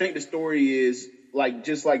WCW. I think the story is like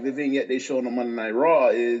just like the vignette they showed on Monday Night Raw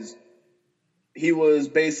is he was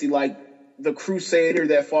basically like the crusader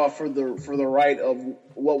that fought for the right of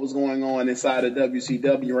what was going on inside of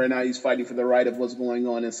WCW. Right now, he's fighting for the right of what's going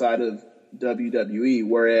on inside of WWE.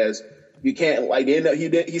 Whereas you can't like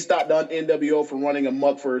he stopped on NWO from running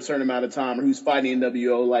amok for a certain amount of time, or who's fighting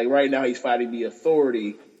NWO. Like right now, he's fighting the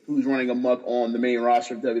Authority, who's running amok on the main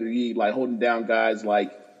roster of WWE, like holding down guys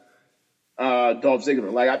like Dolph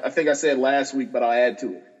Ziggler. Like I think I said last week, but I'll add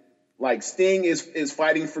to it. Like Sting is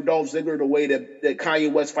fighting for Dolph Ziggler the way that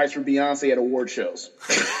Kanye West fights for Beyonce at award shows.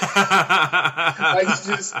 Like he's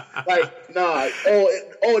just like, nah.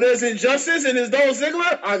 Oh, there's injustice and there's Dolph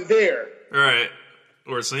Ziggler. I'm there. Right.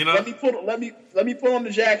 Or Cena. Let me put on the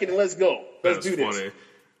jacket and let's go. Let's do this. Funny.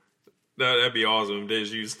 That'd be awesome. They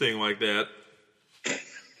just use Sting like that.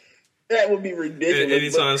 That would be ridiculous.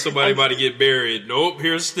 Anytime somebody about to get buried, nope,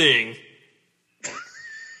 here's Sting.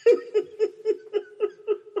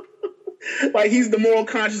 Like he's the moral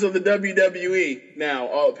conscience of the WWE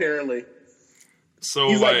now, apparently. So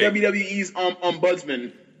he's like WWE's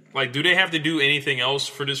ombudsman. Like, do they have to do anything else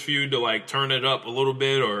for this feud to like turn it up a little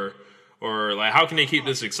bit, or like how can they keep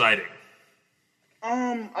this exciting?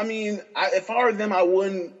 I mean, if I were them, I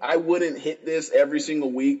wouldn't hit this every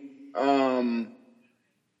single week.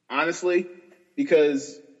 Honestly,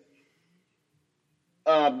 because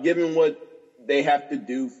given what they have to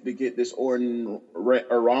do to get this Orton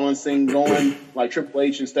or Rollins thing going, like Triple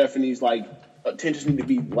H and Stephanie's like attentions need to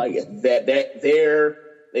be like that there.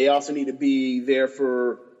 They also need to be there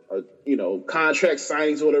for contract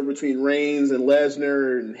signings or whatever between Reigns and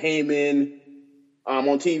Lesnar and Heyman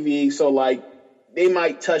on TV. So like they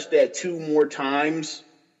might touch that 2 more times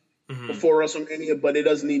before WrestleMania, but it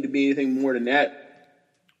doesn't need to be anything more than that.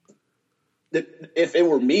 If it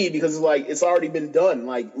were me, because like it's already been done.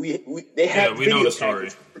 Like they have we know the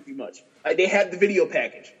story pretty much. Like, they have the video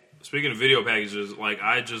package. Speaking of video packages, like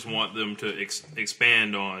I just want them to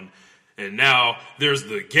expand on, and now there's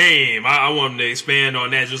the game. I want them to expand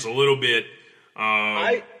on that just a little bit.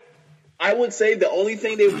 I would say the only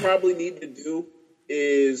thing they probably need to do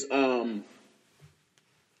is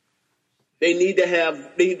they need to have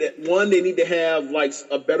like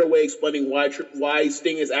a better way explaining why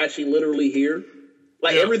Sting is actually literally here.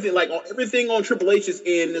 Like everything on Triple H's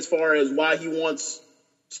end as far as why he wants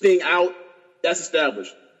Sting out, that's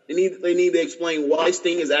established. They need to explain why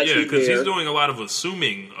Sting is actually there. Yeah, because he's doing a lot of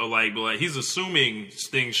assuming. Like he's assuming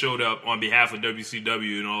Sting showed up on behalf of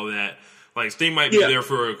WCW and all that. Like Sting might be there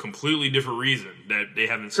for a completely different reason that they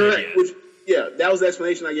haven't said yet. That was the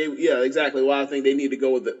explanation I gave. Yeah, exactly. Why I think they need to go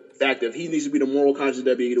with the fact that he needs to be the moral conscience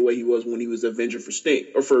of WWE the way he was when he was the Avenger for Sting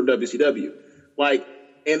or for WCW. Like,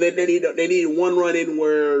 and then they need one run in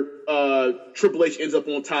where Triple H ends up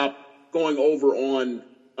on top, going over on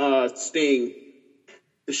Sting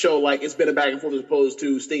to show like it's been a back and forth as opposed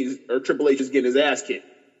to Sting or Triple H is getting his ass kicked.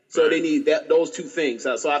 So they need those 2 things.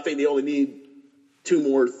 So I think they only need 2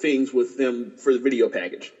 more things with them for the video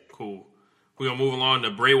package. Cool. We're going to move along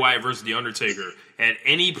to Bray Wyatt versus The Undertaker. At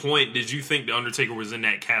any point, did you think The Undertaker was in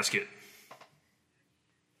that casket?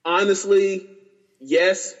 Honestly,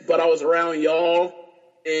 yes, but I was around y'all,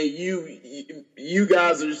 and you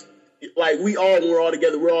guys are just, like, when we're all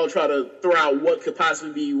together, we're all trying to throw out what could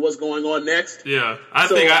possibly be what's going on next. Yeah, I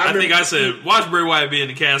think I said, watch Bray Wyatt be in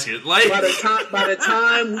the casket. Like by the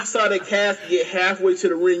time we saw the casket get halfway to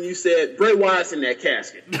the ring, you said Bray Wyatt's in that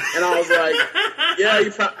casket, and I was like, yeah,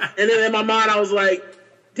 and then in my mind I was like,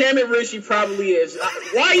 damn it, Rich, he probably is.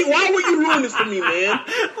 Why would you ruin this for me, man?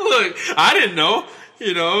 Look, I didn't know.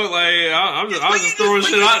 I was just throwing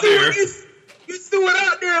shit out there. You threw it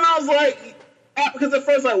out there, and I was like. Because at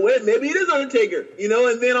first, like, wait, maybe it is Undertaker, and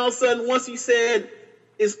then all of a sudden, once he said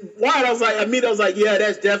it's Wyatt, I was like, yeah,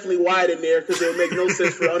 that's definitely Wyatt in there because it would make no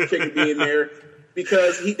sense for Undertaker to be in there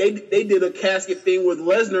because they did a casket thing with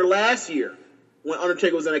Lesnar last year when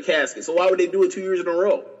Undertaker was in a casket. So why would they do it 2 years in a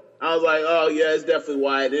row? I was like, oh yeah, it's definitely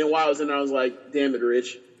Wyatt. And then Wyatt was in there, I was like, damn it,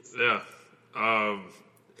 Rich. Yeah.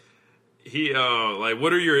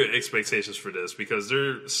 What are your expectations for this? Because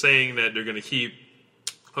they're saying that they're going to keep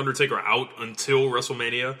Undertaker out until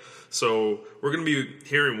WrestleMania. So we're going to be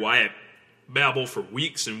hearing Wyatt babble for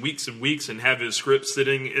weeks and weeks and weeks and have his script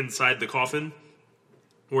sitting inside the coffin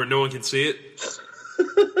where no one can see it.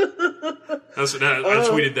 I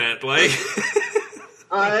tweeted that. Like,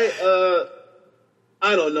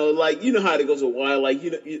 I don't know. Like, you know how it goes with Wyatt. Like,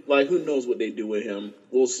 who knows what they do with him?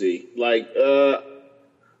 We'll see. Like,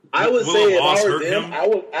 I would say if I were them,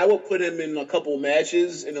 I would put him in a couple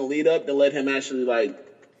matches in the lead up to let him actually like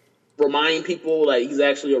remind people like he's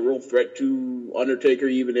actually a real threat to Undertaker,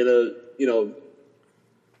 even in a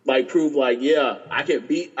like prove like I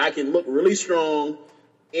can look really strong,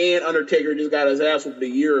 and Undertaker just got his ass whooped a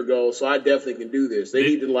year ago, so I definitely can do this. They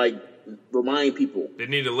need to like remind people. They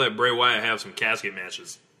need to let Bray Wyatt have some casket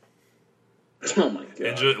matches. Oh my god!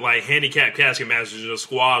 And just like handicap casket matches, just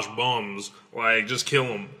squash bums, like just kill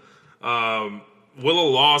them. Will a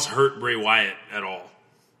loss hurt Bray Wyatt at all?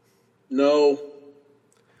 No.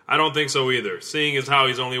 I don't think so either. Seeing as how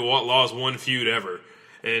he's only lost one feud ever.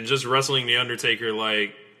 And just wrestling The Undertaker,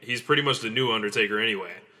 like, he's pretty much the new Undertaker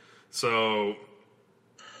anyway. So,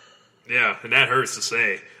 yeah, and that hurts to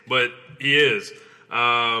say. But he is.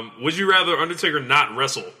 Would you rather Undertaker not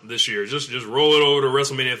wrestle this year? Just roll it over to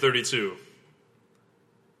WrestleMania 32.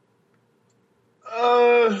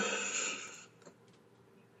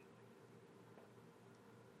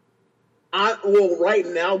 Right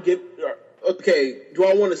now, okay, do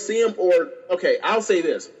I want to see him or... Okay, I'll say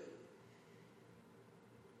this.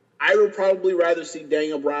 I would probably rather see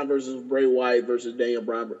Daniel Bryan versus Bray Wyatt versus Bray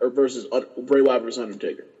Wyatt versus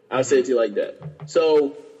Undertaker. I'll say it to you like that.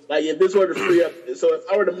 So, like, if this were to free up... So, if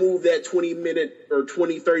I were to move that 20-minute or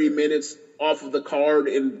 20, 30 minutes off of the card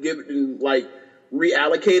and give it and, like,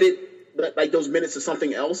 reallocate it, like, those minutes to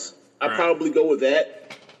something else, I'd probably go with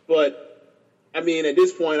that. But I mean, at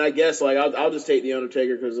this point, I guess like I'll just take the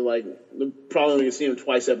Undertaker because like I'm probably only gonna see him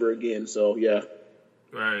twice ever again. So yeah.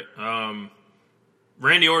 Right.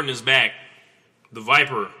 Randy Orton is back. The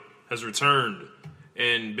Viper has returned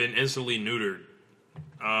and been instantly neutered.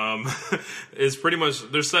 It's pretty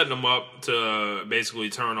much they're setting him up to basically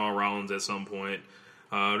turn on Rollins at some point.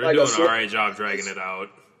 They're like doing an alright job dragging it out,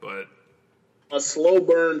 but a slow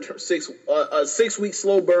burn, 6 week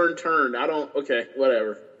slow burn turn. Okay,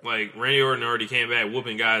 whatever. Like Randy Orton already came back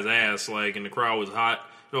whooping guys' ass, like, and the crowd was hot.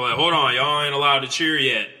 They're like, hold on, y'all ain't allowed to cheer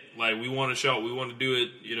yet. Like, we want to show, we want to do it,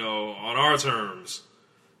 on our terms.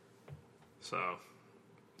 So,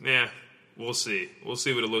 yeah, we'll see. We'll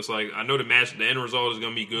see what it looks like. I know the end result is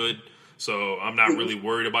going to be good, so I'm not really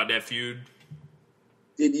worried about that feud.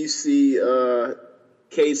 Did you see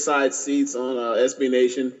K-side seats on SB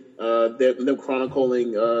Nation? Them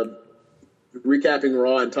chronicling, recapping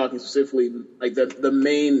Raw and talking specifically, like the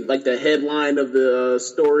main, like the headline of the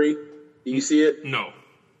story. Do you see it? No.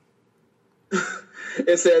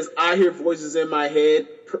 It says, I hear voices in my head,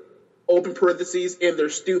 open parentheses, and they're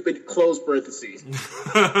stupid, close parentheses.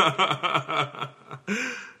 I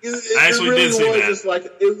actually really did see that. Just like,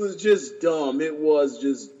 it was just dumb. It was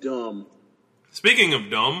just dumb. Speaking of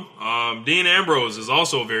dumb, Dean Ambrose is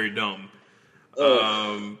also very dumb.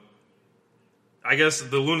 I guess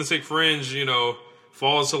the Lunatic Fringe,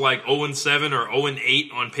 falls to like 0-7 or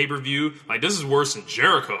 0-8 on pay-per-view. Like, this is worse than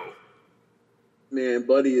Jericho. Man,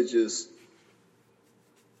 Buddy is just...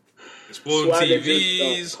 exploding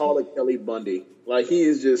TVs. Just, call it Kelly Bundy. Like, he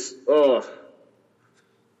is just... Why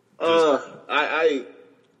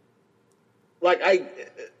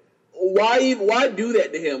do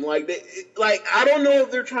that to him? Like, I don't know if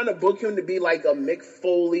they're trying to book him to be like a Mick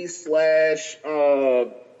Foley /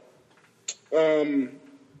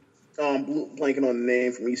 blanking on the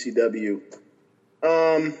name from ECW.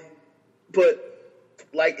 But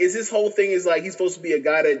like, is this whole thing is like he's supposed to be a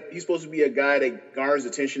guy that garners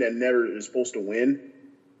attention that never is supposed to win?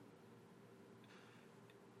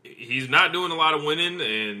 He's not doing a lot of winning,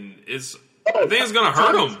 and I think it's gonna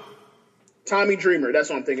hurt him. Tommy Dreamer, that's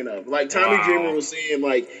what I'm thinking of. Like, Tommy Dreamer was saying,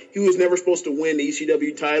 like, he was never supposed to win the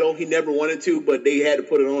ECW title. He never wanted to, but they had to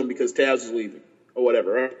put it on because Taz was leaving or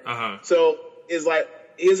whatever, right? Uh-huh. So it's like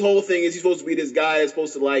his whole thing is he's supposed to be this guy that's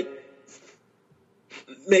supposed to like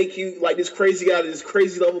make you like this crazy guy, this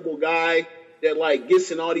crazy lovable guy that like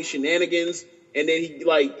gets in all these shenanigans, and then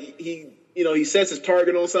he sets his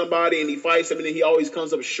target on somebody and he fights him, and then he always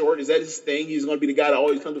comes up short. Is that his thing? He's going to be the guy that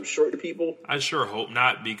always comes up short to people? I sure hope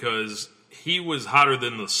not, because he was hotter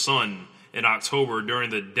than the sun in October during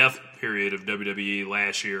the death period of WWE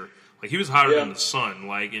last year. Like, he was hotter than the sun.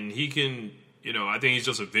 Like, and he can, I think he's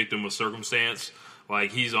just a victim of circumstance.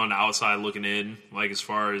 Like, he's on the outside looking in, like, as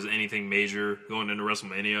far as anything major going into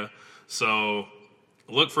WrestleMania. So,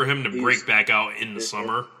 look for him to break back out in the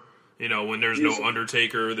summer. When there's no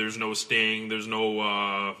Undertaker, there's no Sting, there's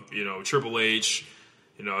no, Triple H.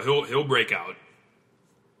 He'll break out.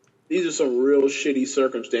 These are some real shitty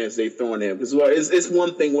circumstances they throwing in. Because it's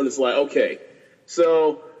one thing when it's like, okay,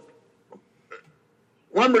 so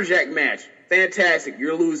lumberjack match, fantastic,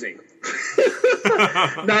 you're losing.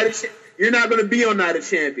 You're not going to be on Night of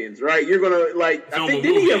Champions, right? You're going to like. I think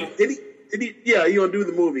did he? Yeah, you're going to do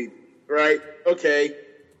the movie, right? Okay.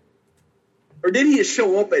 Or did he just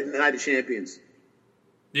show up at Night of Champions?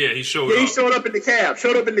 Yeah, he showed up. He showed up in the cab.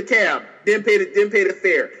 Didn't pay the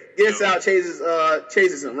fare. Gets out,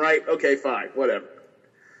 chases him, right? Okay, fine, whatever.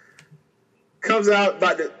 Comes out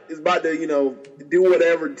is about to do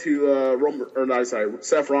whatever to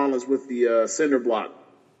Seth Rollins with the cinder block.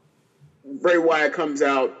 Bray Wyatt comes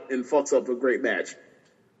out and fucks up a great match.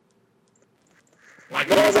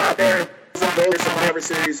 Goes out there, goes to Survivor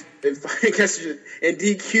Series, and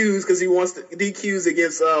DQs because he wants to DQs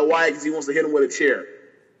against Wyatt because he wants to hit him with a chair.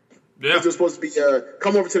 Yeah. They're supposed to be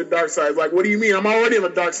come over to the dark side. Like, what do you mean? I'm already on the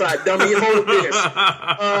dark side, dummy. Hold this.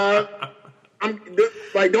 I'm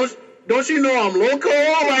like, don't you know I'm local?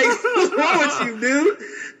 Like, what's wrong with you, dude?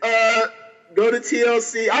 Go to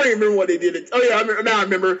TLC. I don't even remember what they did. Oh yeah, I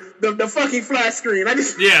remember the fucking flat screen.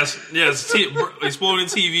 Yes, exploding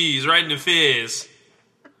TVs right in the face.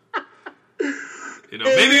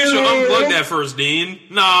 Maybe you should unplug that first, Dean.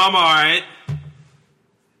 No, I'm all right.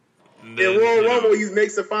 In Royal Rumble, he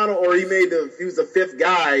makes the final, or he was the fifth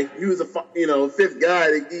guy. He was fifth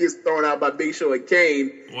guy that he gets thrown out by Big Show and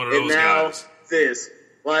Kane. One of those guys. This,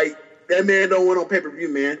 like, that man don't win on pay-per-view,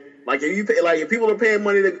 man. Like, if people are paying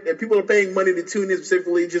money to tune in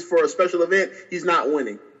specifically just for a special event, he's not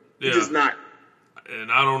winning. Yeah. He's just not.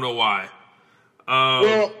 And I don't know why.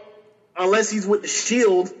 unless he's with the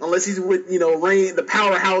Shield, unless he's with Reign, the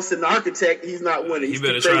powerhouse and the Architect, he's not winning. He's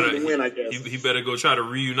too crazy to win, I guess. He better go try to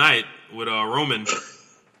reunite with Roman.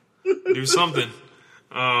 Do something.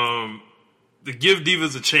 To give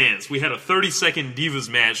Divas a chance. We had a 30-second Divas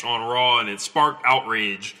match on Raw, and it sparked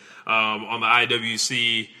outrage on the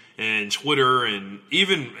IWC and Twitter, and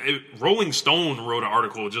even Rolling Stone wrote an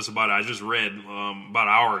article just about it. I just read about an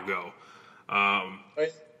hour ago.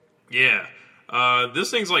 Yeah.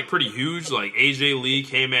 This thing's like pretty huge. Like AJ Lee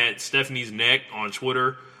came at Stephanie's neck on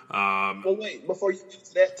Twitter. Well, wait, before you get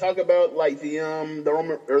to that, talk about like the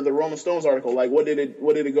Rolling Stones article. Like, what did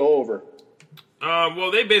it go over?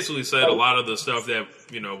 Well, they basically said a lot of the stuff that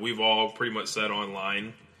we've all pretty much said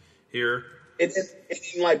online here. It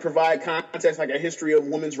didn't like provide context, like a history of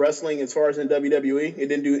women's wrestling as far as in WWE. It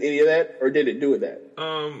didn't do any of that, or did it do that?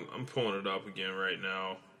 I'm pulling it up again right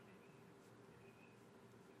now.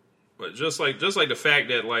 But just like the fact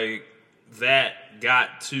that like that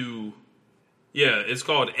got to, it's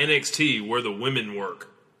called NXT, where the women work.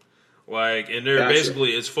 Like, and they're basically,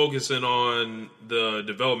 it's focusing on the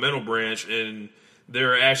developmental branch, and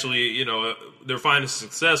they're actually, they're finding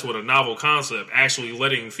success with a novel concept, actually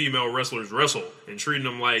letting female wrestlers wrestle and treating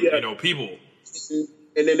them like, people.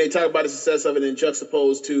 And then they talk about the success of it and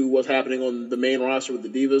juxtaposed to what's happening on the main roster with the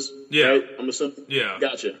Divas. Yeah. Right? I'm assuming. Yeah.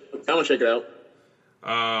 Gotcha. I'm going to check it out.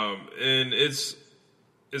 And it's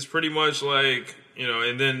pretty much like,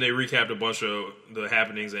 and then they recapped a bunch of the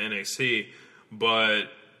happenings at NXT, but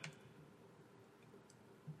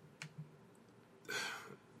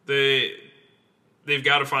they've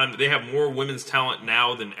got to find, they have more women's talent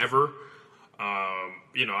now than ever.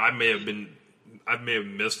 I may have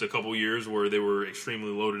missed a couple years where they were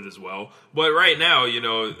extremely loaded as well. But right now,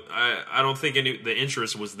 I don't think the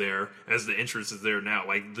interest was there as the interest is there now.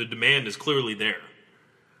 Like, the demand is clearly there.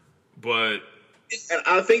 But and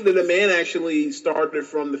I think the demand actually started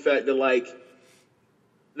from the fact that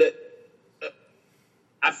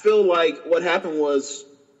I feel like what happened was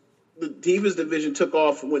the Divas division took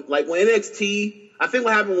off when NXT. I think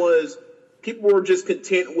what happened was people were just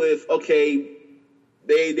content with, okay,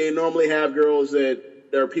 they normally have girls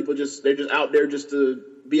that there are people they're just out there just to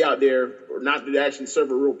be out there, or not to actually serve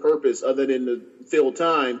a real purpose other than to fill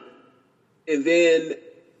time. And then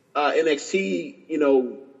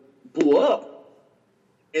NXT, blew up,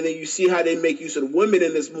 and then you see how they make use of the women,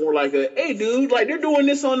 and it's more like hey dude, like they're doing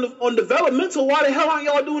this on developmental. Why the hell aren't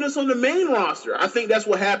y'all doing this on the main roster? I think that's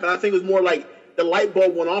what happened. I think it was more like the light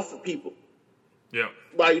bulb went off for people. Yeah,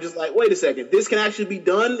 like you're just like, wait a second, this can actually be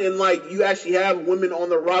done, and like you actually have women on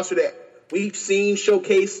the roster that we've seen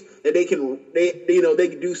showcase that they can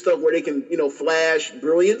do stuff where they can flash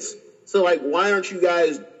brilliance. So like, why aren't you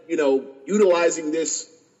guys utilizing this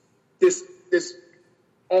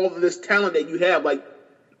all of this talent that you have? Like,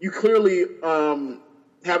 you clearly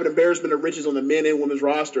have an embarrassment of riches on the men and women's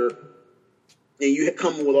roster, and you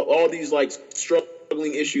come with all these like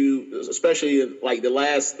struggling issues, especially in like the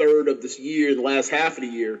last third of this year, the last half of the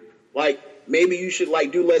year. Like, maybe you should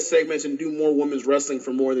like do less segments and do more women's wrestling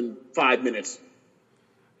for more than 5 minutes.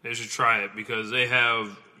 They should try it because they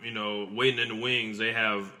have, waiting in the wings, they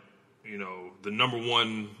have, the number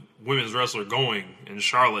one women's wrestler going in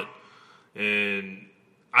Charlotte, and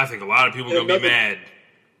I think a lot of people are going to be mad.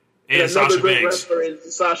 And Sasha Banks. And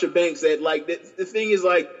Sasha Banks. That like the thing is,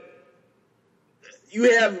 like,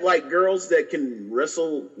 you have like girls that can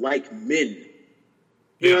wrestle like men.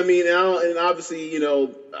 You know what I mean? And obviously,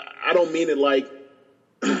 I don't mean it like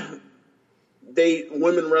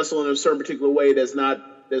women wrestle in a certain particular way that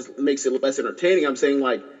makes it less entertaining. I'm saying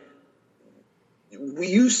like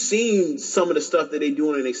you've seen some of the stuff that they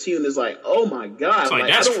do in NXT, and it's like, oh my god, it's like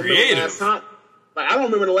that's creative. I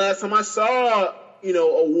don't remember the last time I saw,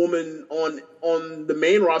 a woman on the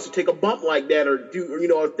main roster take a bump like that, or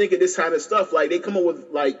do, or think of this kind of stuff. Like, they come up with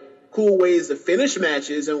like cool ways to finish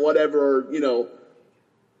matches and whatever, or,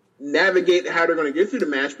 navigate how they're going to get through the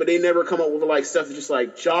match, but they never come up with like stuff that's just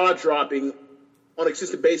like jaw dropping on a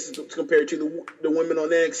consistent basis compared to the women on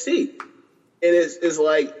NXT. And it's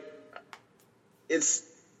like,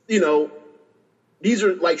 these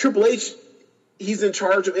are like Triple H. He's in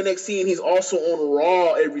charge of NXT, and he's also on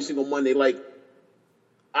Raw every single Monday. Like,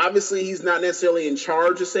 obviously, he's not necessarily in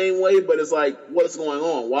charge the same way, but it's like, what's going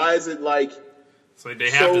on? Why is it like? It's like they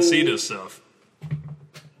have to see this stuff.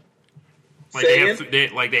 Like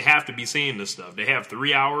they have to be seeing this stuff. They have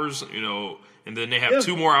 3 hours, and then they have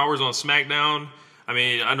 2 more hours on SmackDown. I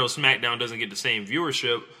mean, I know SmackDown doesn't get the same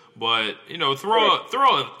viewership, but throw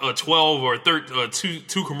a 12 or 2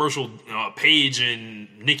 commercial Paige and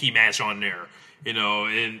Nikki match on there.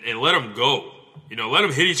 And let them go. Let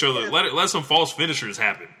them hit each other. Let some false finishers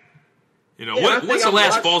happen. You know, what's the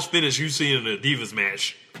last false finish you've seen in a Divas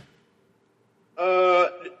match?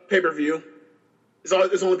 Pay-per-view.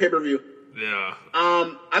 It's only pay-per-view. Yeah.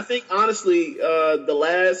 I think honestly, the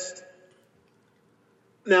last.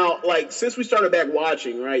 Now, like, since we started back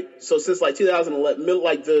watching, right? So since like 2011,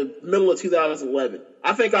 the middle of 2011,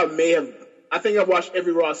 I think I've watched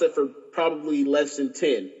every Raw set for probably less than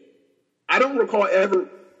 10. I don't recall ever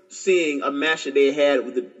seeing a match that they had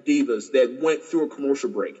with the Divas that went through a commercial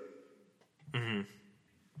break. Mm-hmm.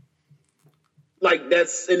 Like,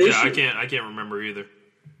 that's an issue. Yeah, I can't remember either.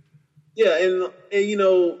 Yeah, and you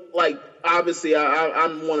know, like, obviously,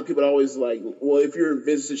 I'm one of the people that always like, well, if you're in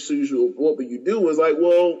business as usual, what would you do? Is like,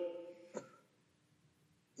 well,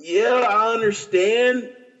 yeah, I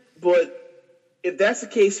understand, but if that's the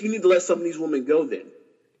case, you need to let some of these women go then.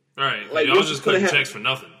 Right. Like, y'all just cutting checks for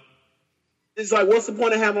nothing. It's like, what's the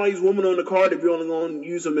point of having all these women on the card if you're only going to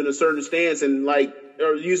use them in a certain stance and like,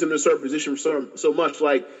 or use them in a certain position for so much?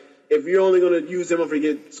 Like, if you're only going to use them if they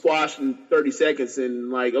get squashed in 30 seconds,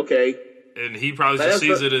 and like, okay. And he probably just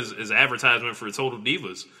sees it as advertisement for Total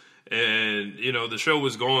Divas. And, you know, the show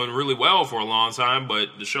was going really well for a long time, but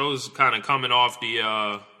the show's kind of coming off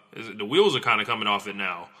the wheels are kind of coming off it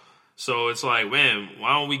now. So it's like, man,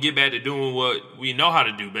 why don't we get back to doing what we know how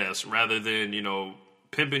to do best rather than, you know,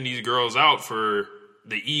 pimping these girls out for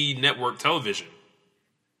the E! Network television?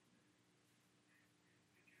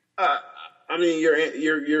 I mean,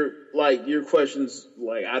 your like your questions,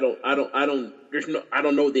 like I don't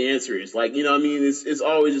know what the answer is. Like, you know what I mean? It's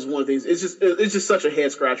always just one thing. It's just such a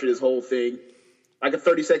head scratcher, this whole thing. Like a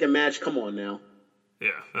 30-second match, come on now. Yeah,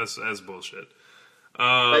 that's bullshit.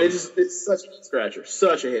 Like it's such a head scratcher.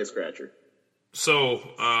 Such a head scratcher. So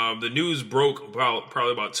the news broke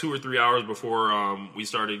probably about 2 or 3 hours before we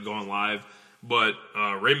started going live. But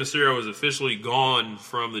Rey Mysterio is officially gone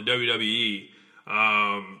from the WWE.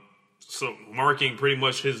 So marking pretty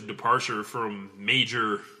much his departure from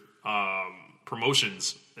major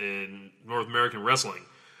promotions in North American wrestling.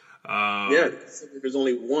 There's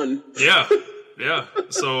only one. Yeah.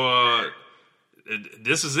 So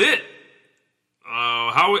this is it.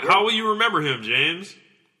 How will you remember him, James?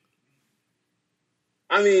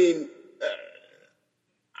 I mean,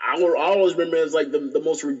 I will always remember him as like the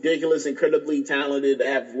most ridiculous, incredibly talented,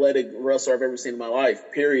 athletic wrestler I've ever seen in my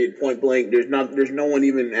life. Period. Point blank. There's no one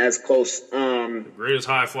even as close. The greatest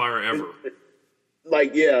high flyer ever.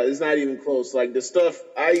 Like, yeah, it's not even close. Like the stuff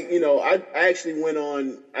I actually went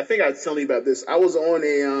on. I think I was telling you about this. I was on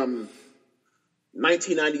a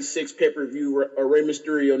 1996 pay-per-view, a Rey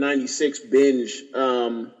Mysterio 96 binge,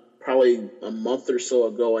 probably a month or so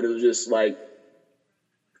ago, and it was just like.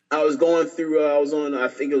 I was going through. I was on. I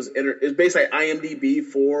think it's basically like IMDb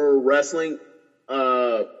for wrestling, and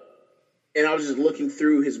I was just looking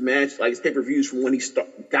through his match, like his pay-per-views from when he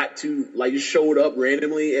got to, like, just showed up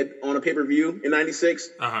randomly on a pay-per-view in '96,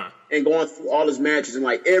 and going through all his matches, and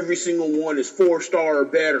like every single one is 4-star or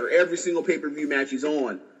better. Every single pay-per-view match he's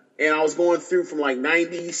on, and I was going through from like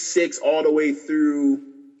 '96 all the way through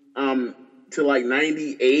to like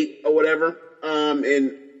 '98 or whatever,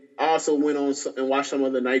 and. I also went on and watched some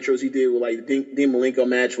of the nitros he did with like the Dean Malenko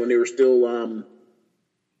match when they were still at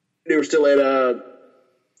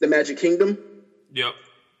the Magic Kingdom. Yep.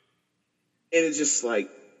 And it's just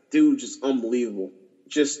like, dude, just unbelievable.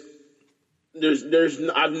 Just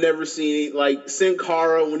I've never seen like Sin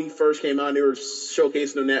Cara when he first came out. They were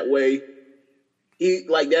showcasing him that way. He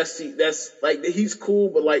like that's like he's cool,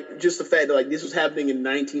 but like just the fact that like this was happening in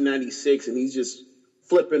 1996 and he's just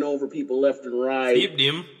flipping over people left and right.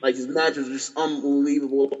 Him. Like his match was just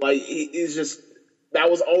unbelievable. Like it's just I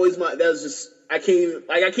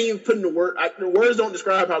can't even put into word. The words don't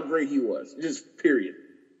describe how great he was. Just period.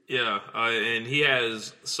 Yeah, and he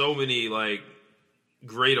has so many like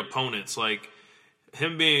great opponents. Like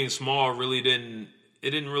him being small really didn't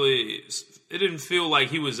feel like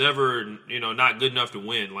he was ever not good enough to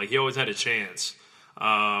win. Like he always had a chance.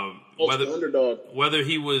 Whether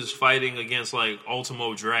he was fighting against like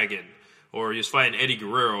Ultimo Dragon or he was fighting Eddie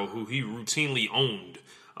Guerrero, who he routinely owned.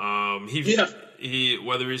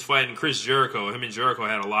 Whether he's fighting Chris Jericho, him and Jericho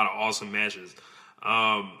had a lot of awesome matches.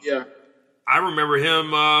 I remember him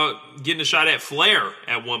getting a shot at Flair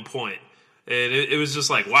at one point, and it was just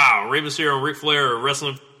like, wow, Rey Mysterio and Ric Flair are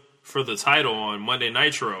wrestling for the title on Monday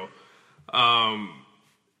Nitro, and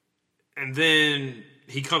then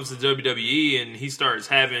he comes to WWE and he starts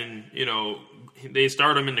having, they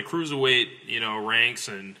start him in the cruiserweight, ranks,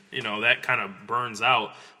 and that kind of burns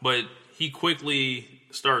out, but he quickly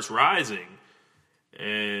starts rising,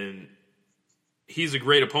 and he's a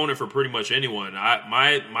great opponent for pretty much anyone.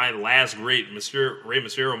 My last great Rey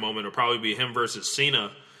Mysterio moment will probably be him versus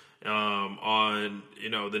Cena on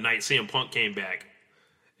the night CM Punk came back,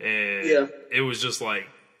 and it was just like,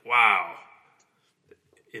 wow,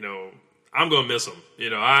 I'm gonna miss him.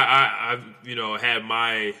 I've had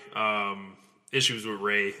my issues with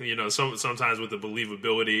Ray. Sometimes with the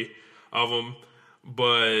believability of him,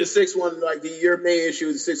 but the 6-1, like your main issue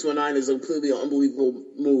with the 619 is a completely unbelievable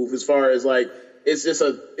move. As far as like, it's just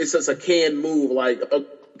a canned move. Like,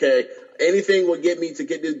 okay, anything would get me to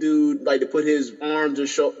get this dude like to put his arms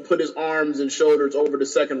and shoulders over the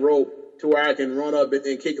second rope to where I can run up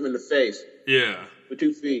and kick him in the face. Yeah, with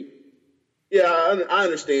 2 feet. Yeah, I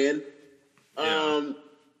understand. Yeah.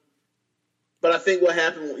 But I think what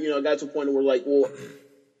happened, it got to a point where, like, well,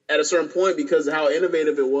 at a certain point, because of how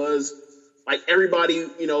innovative it was, like, everybody,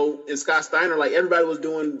 in Scott Steiner, like, everybody was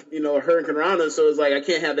doing, Hurricane Rana, so it's like, I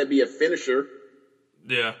can't have that be a finisher.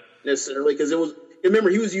 Yeah. Necessarily, because it was,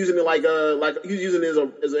 remember, he was using it he was using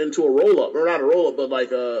it as into a roll-up, or not a roll-up, but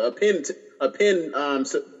like a pin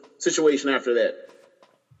situation after that.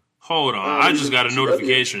 Hold on, I just got a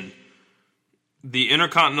notification. The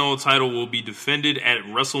Intercontinental title will be defended at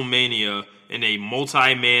WrestleMania in a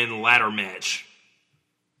multi-man ladder match.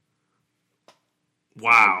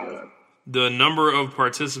 Wow. Oh, the number of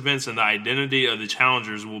participants and the identity of the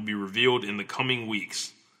challengers will be revealed in the coming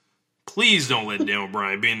weeks. Please don't let Daniel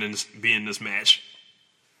Bryan be in this match.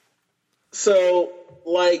 So,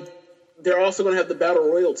 like, they're also going to have the Battle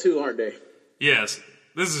Royal too, aren't they? Yes.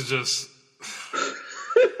 This is just...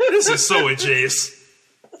 this is so adjacent.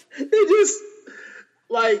 It just...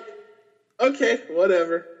 Like, okay,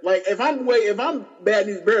 whatever. Like, if I'm Bad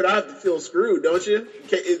News Barrett, I have to feel screwed, don't you?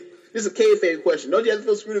 This is a kayfabe question. Don't you have to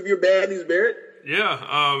feel screwed if you're Bad News Barrett?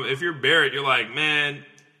 Yeah. If you're Barrett, you're like, man,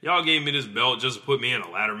 y'all gave me this belt just to put me in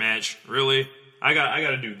a ladder match. Really? I got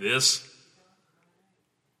to do this.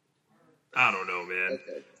 I don't know, man.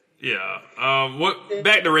 Okay. Yeah.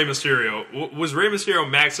 Back to Rey Mysterio. Was Rey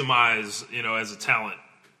Mysterio maximized, as a talent?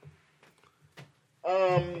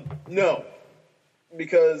 No.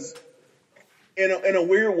 Because in a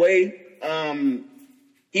weird way,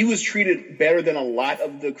 he was treated better than a lot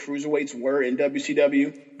of the cruiserweights were in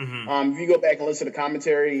WCW. Mm-hmm. If you go back and listen to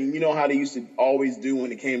commentary, and you know how they used to always do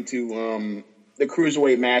when it came to the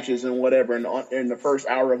cruiserweight matches and whatever, in the first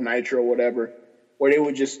hour of Nitro or whatever, where they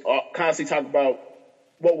would just constantly talk about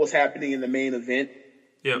what was happening in the main event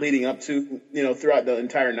leading up to, throughout the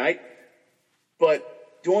entire night. But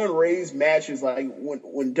during Ray's matches, like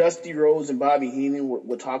when Dusty Rhodes and Bobby Heenan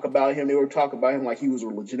would talk about him, they would talk about him like he was a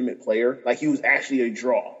legitimate player, like he was actually a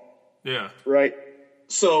draw. Yeah. Right?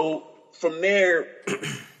 So from there,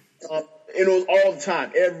 it was all the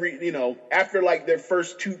time. After like their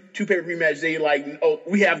first two pay-per-view matches, they like, oh,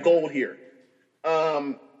 we have gold here.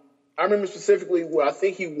 I remember specifically where I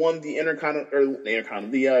think he won the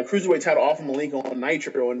cruiserweight title off of Malenko on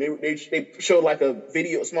Nitro, and they showed like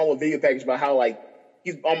a small video package about how like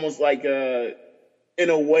he's almost like in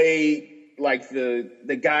a way like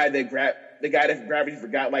the guy that Gravity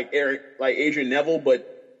forgot, like Adrian Neville, but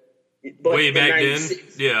way back then,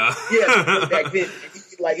 yeah, back then,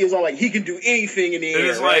 like he was all like he can do anything in the air. And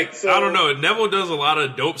it's like, right? So, I don't know, Neville does a lot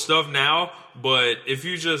of dope stuff now. But if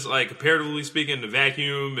you just, like, comparatively speaking, the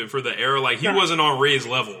Vacuum and for the era, like, he wasn't on Ray's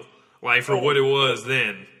level, like, for what it was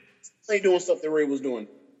then. He ain't doing stuff that Ray was doing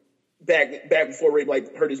back before Ray,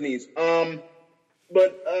 like, hurt his knees.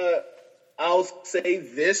 But I'll say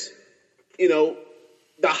this, the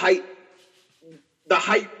hype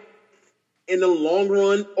in the long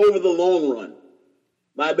run, over the long run,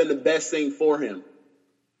 might have been the best thing for him.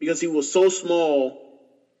 Because he was so small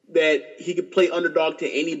that he could play underdog to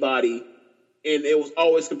anybody. And it was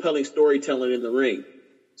always compelling storytelling in the ring.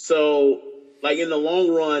 So, like, in the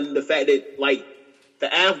long run, the fact that, like,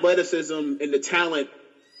 the athleticism and the talent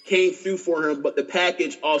came through for him, but the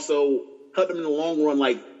package also helped him in the long run,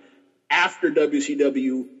 like, after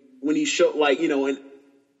WCW, when he showed, like, and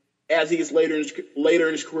as he gets later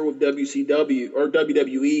in his career with WCW or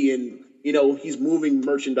WWE, and, he's moving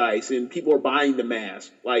merchandise and people are buying the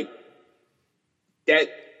mask. Like, that.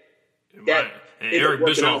 And Eric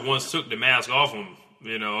Bischoff once took the mask off him,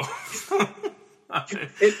 His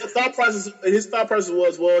thought process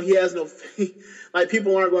was, well, he has no, like,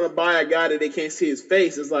 people aren't going to buy a guy that they can't see his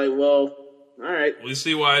face. It's like, well, all right. We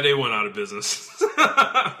see why they went out of business.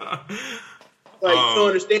 Like, you don't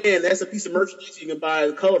understand. That's a piece of merchandise you can buy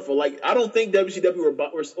colorful. Like, I don't think WCW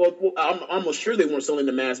I'm almost sure they weren't selling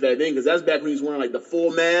the mask back then, because that's back when he was wearing, like, the full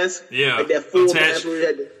mask. Yeah. Like that full mask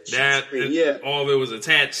where he had all of it was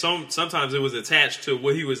attached. Sometimes it was attached to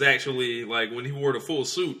what he was actually, like, when he wore the full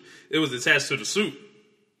suit, it was attached to the suit.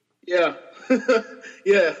 Yeah.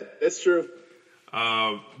 Yeah, that's true.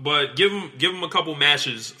 But give him a couple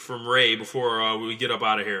matches from Ray before we get up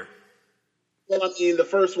out of here. Well, I mean, the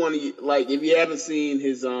first one, like, if you haven't seen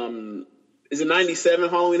his, is it 97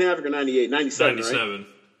 Halloween Havoc or 98? 97, 97. Right?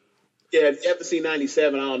 Yeah, if you haven't seen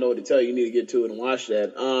 97, I don't know what to tell you. You need to get to it and watch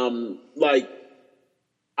that. Like,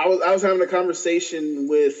 I was having a conversation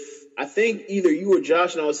with, I think either you or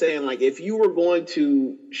Josh, and I was saying, like, if you were going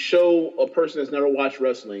to show a person that's never watched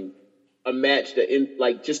wrestling a match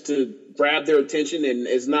that, just to grab their attention, and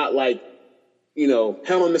it's not like,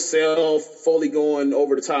 Hell in a Cell, Foley going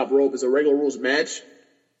over the top rope is a regular rules match,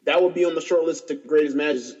 that would be on the short list of greatest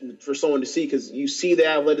matches for someone to see, because you see the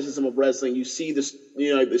athleticism of wrestling, you see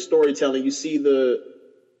the storytelling, you see the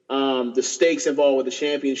stakes involved with the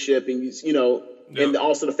championship, and and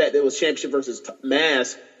also the fact that it was championship versus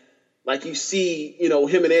mask. Like, you see,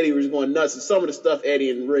 him and Eddie were just going nuts, and some of the stuff Eddie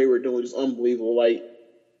and Ray were doing was unbelievable. Like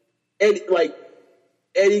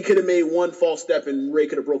Eddie could have made one false step and Ray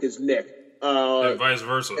could have broke his neck. And vice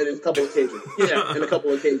versa. In a couple of occasions. Yeah, in a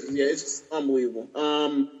couple of occasions. Yeah, it's just unbelievable.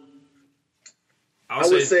 I'll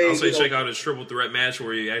say check out his triple threat match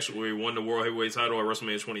where he won the World Heavyweight title at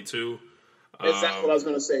WrestleMania 22. That's exactly what I was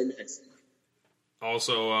going to say next.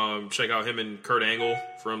 Also, check out him and Kurt Angle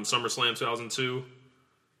from SummerSlam 2002.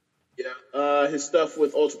 Yeah, his stuff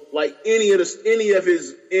with any of his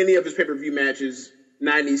pay-per-view matches,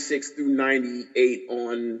 96 through 98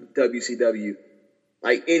 on WCW.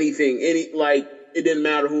 Like, anything, it didn't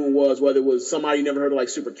matter who it was, whether it was somebody you never heard of like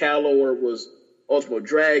Super Callow, or it was Ultimate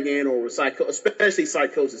Dragon, or was especially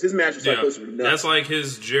Psychosis. His match with Psychosis was nuts. That's like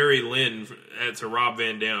his Jerry Lynn to Rob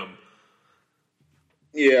Van Dam.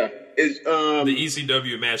 Yeah. The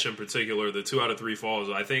ECW match in particular, the 2 out of 3 falls,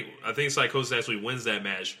 I think Psychosis actually wins that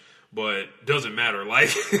match, but doesn't matter. Like,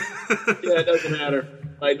 yeah, it doesn't matter.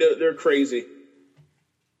 Like, they're crazy.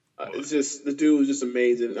 It's just, the dude was just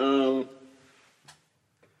amazing.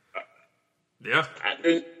 Yeah.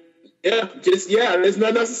 There's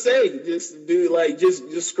nothing else to say. Just do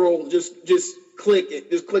just scroll, just click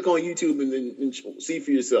it, just click on YouTube and see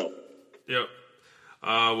for yourself. Yep.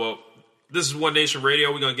 Well, this is One Nation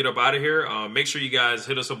Radio. We're going to get up out of here. Make sure you guys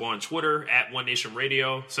hit us up on Twitter at One Nation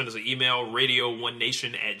Radio. Send us an email,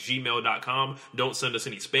 radioonenation@gmail.com. Don't send us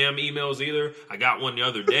any spam emails either. I got one the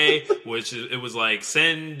other day, it was like,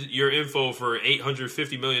 send your info for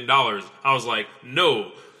 $850 million. I was like,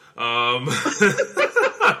 no.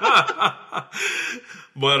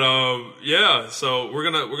 Yeah, so we're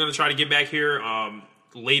gonna try to get back here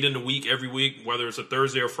late in the week every week, whether it's a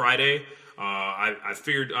Thursday or Friday. I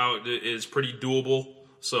figured out it's pretty doable,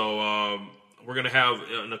 so we're gonna have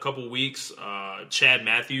in a couple weeks Chad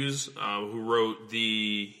Matthews, who wrote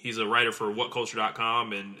he's a writer for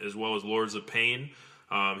WhatCulture.com and as well as Lords of Pain.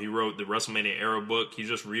 He wrote the WrestleMania era book. He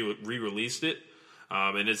just re-released it.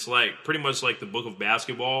 And it's pretty much like the Book of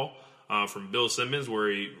Basketball from Bill Simmons, where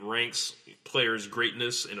he ranks players'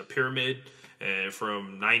 greatness in a pyramid, and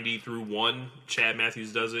from 90 through 1, Chad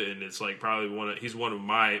Matthews does it, and it's probably he's one of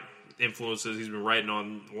my influences. He's been writing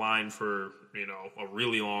online for a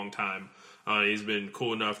really long time. He's been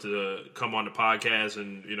cool enough to come on the podcast,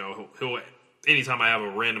 and he'll anytime I have a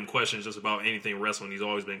random question just about anything wrestling, he's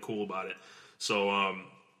always been cool about it. So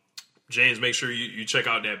James, make sure you check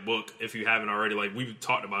out that book if you haven't already. We've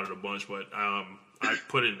talked about it a bunch, but I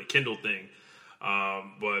put it in the Kindle thing.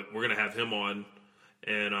 But we're going to have him on,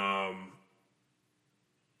 and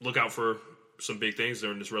look out for some big things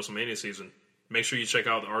during this WrestleMania season. Make sure you check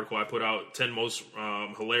out the article I put out, 10 most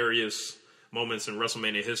hilarious moments in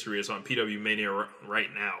WrestleMania history. It's on PW Mania right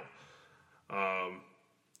now.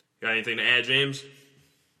 Got anything to add, James?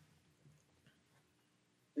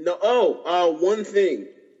 No. One thing.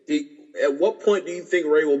 At what point do you think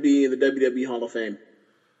Ray will be in the WWE Hall of Fame?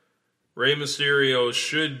 Rey Mysterio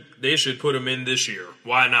should put him in this year.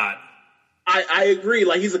 Why not? I agree.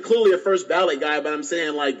 He's clearly a first ballot guy, but I'm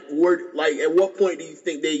saying at what point do you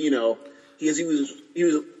think they he was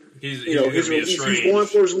going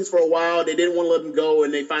for his release for a while. They didn't want to let him go,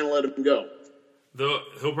 and they finally let him go.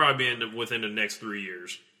 He'll probably be within the next 3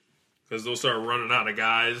 years, because they'll start running out of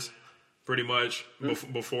guys pretty much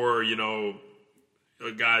before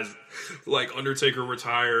guys like Undertaker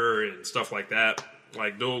retire and stuff like that.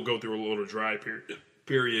 They'll go through a little dry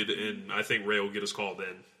period, and I think Ray will get his call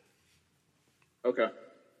then. Okay.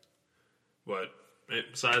 But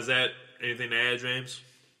besides that, anything to add, James?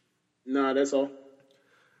 Nah, that's all.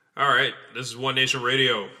 All right. This is One Nation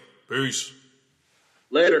Radio. Peace.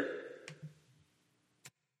 Later.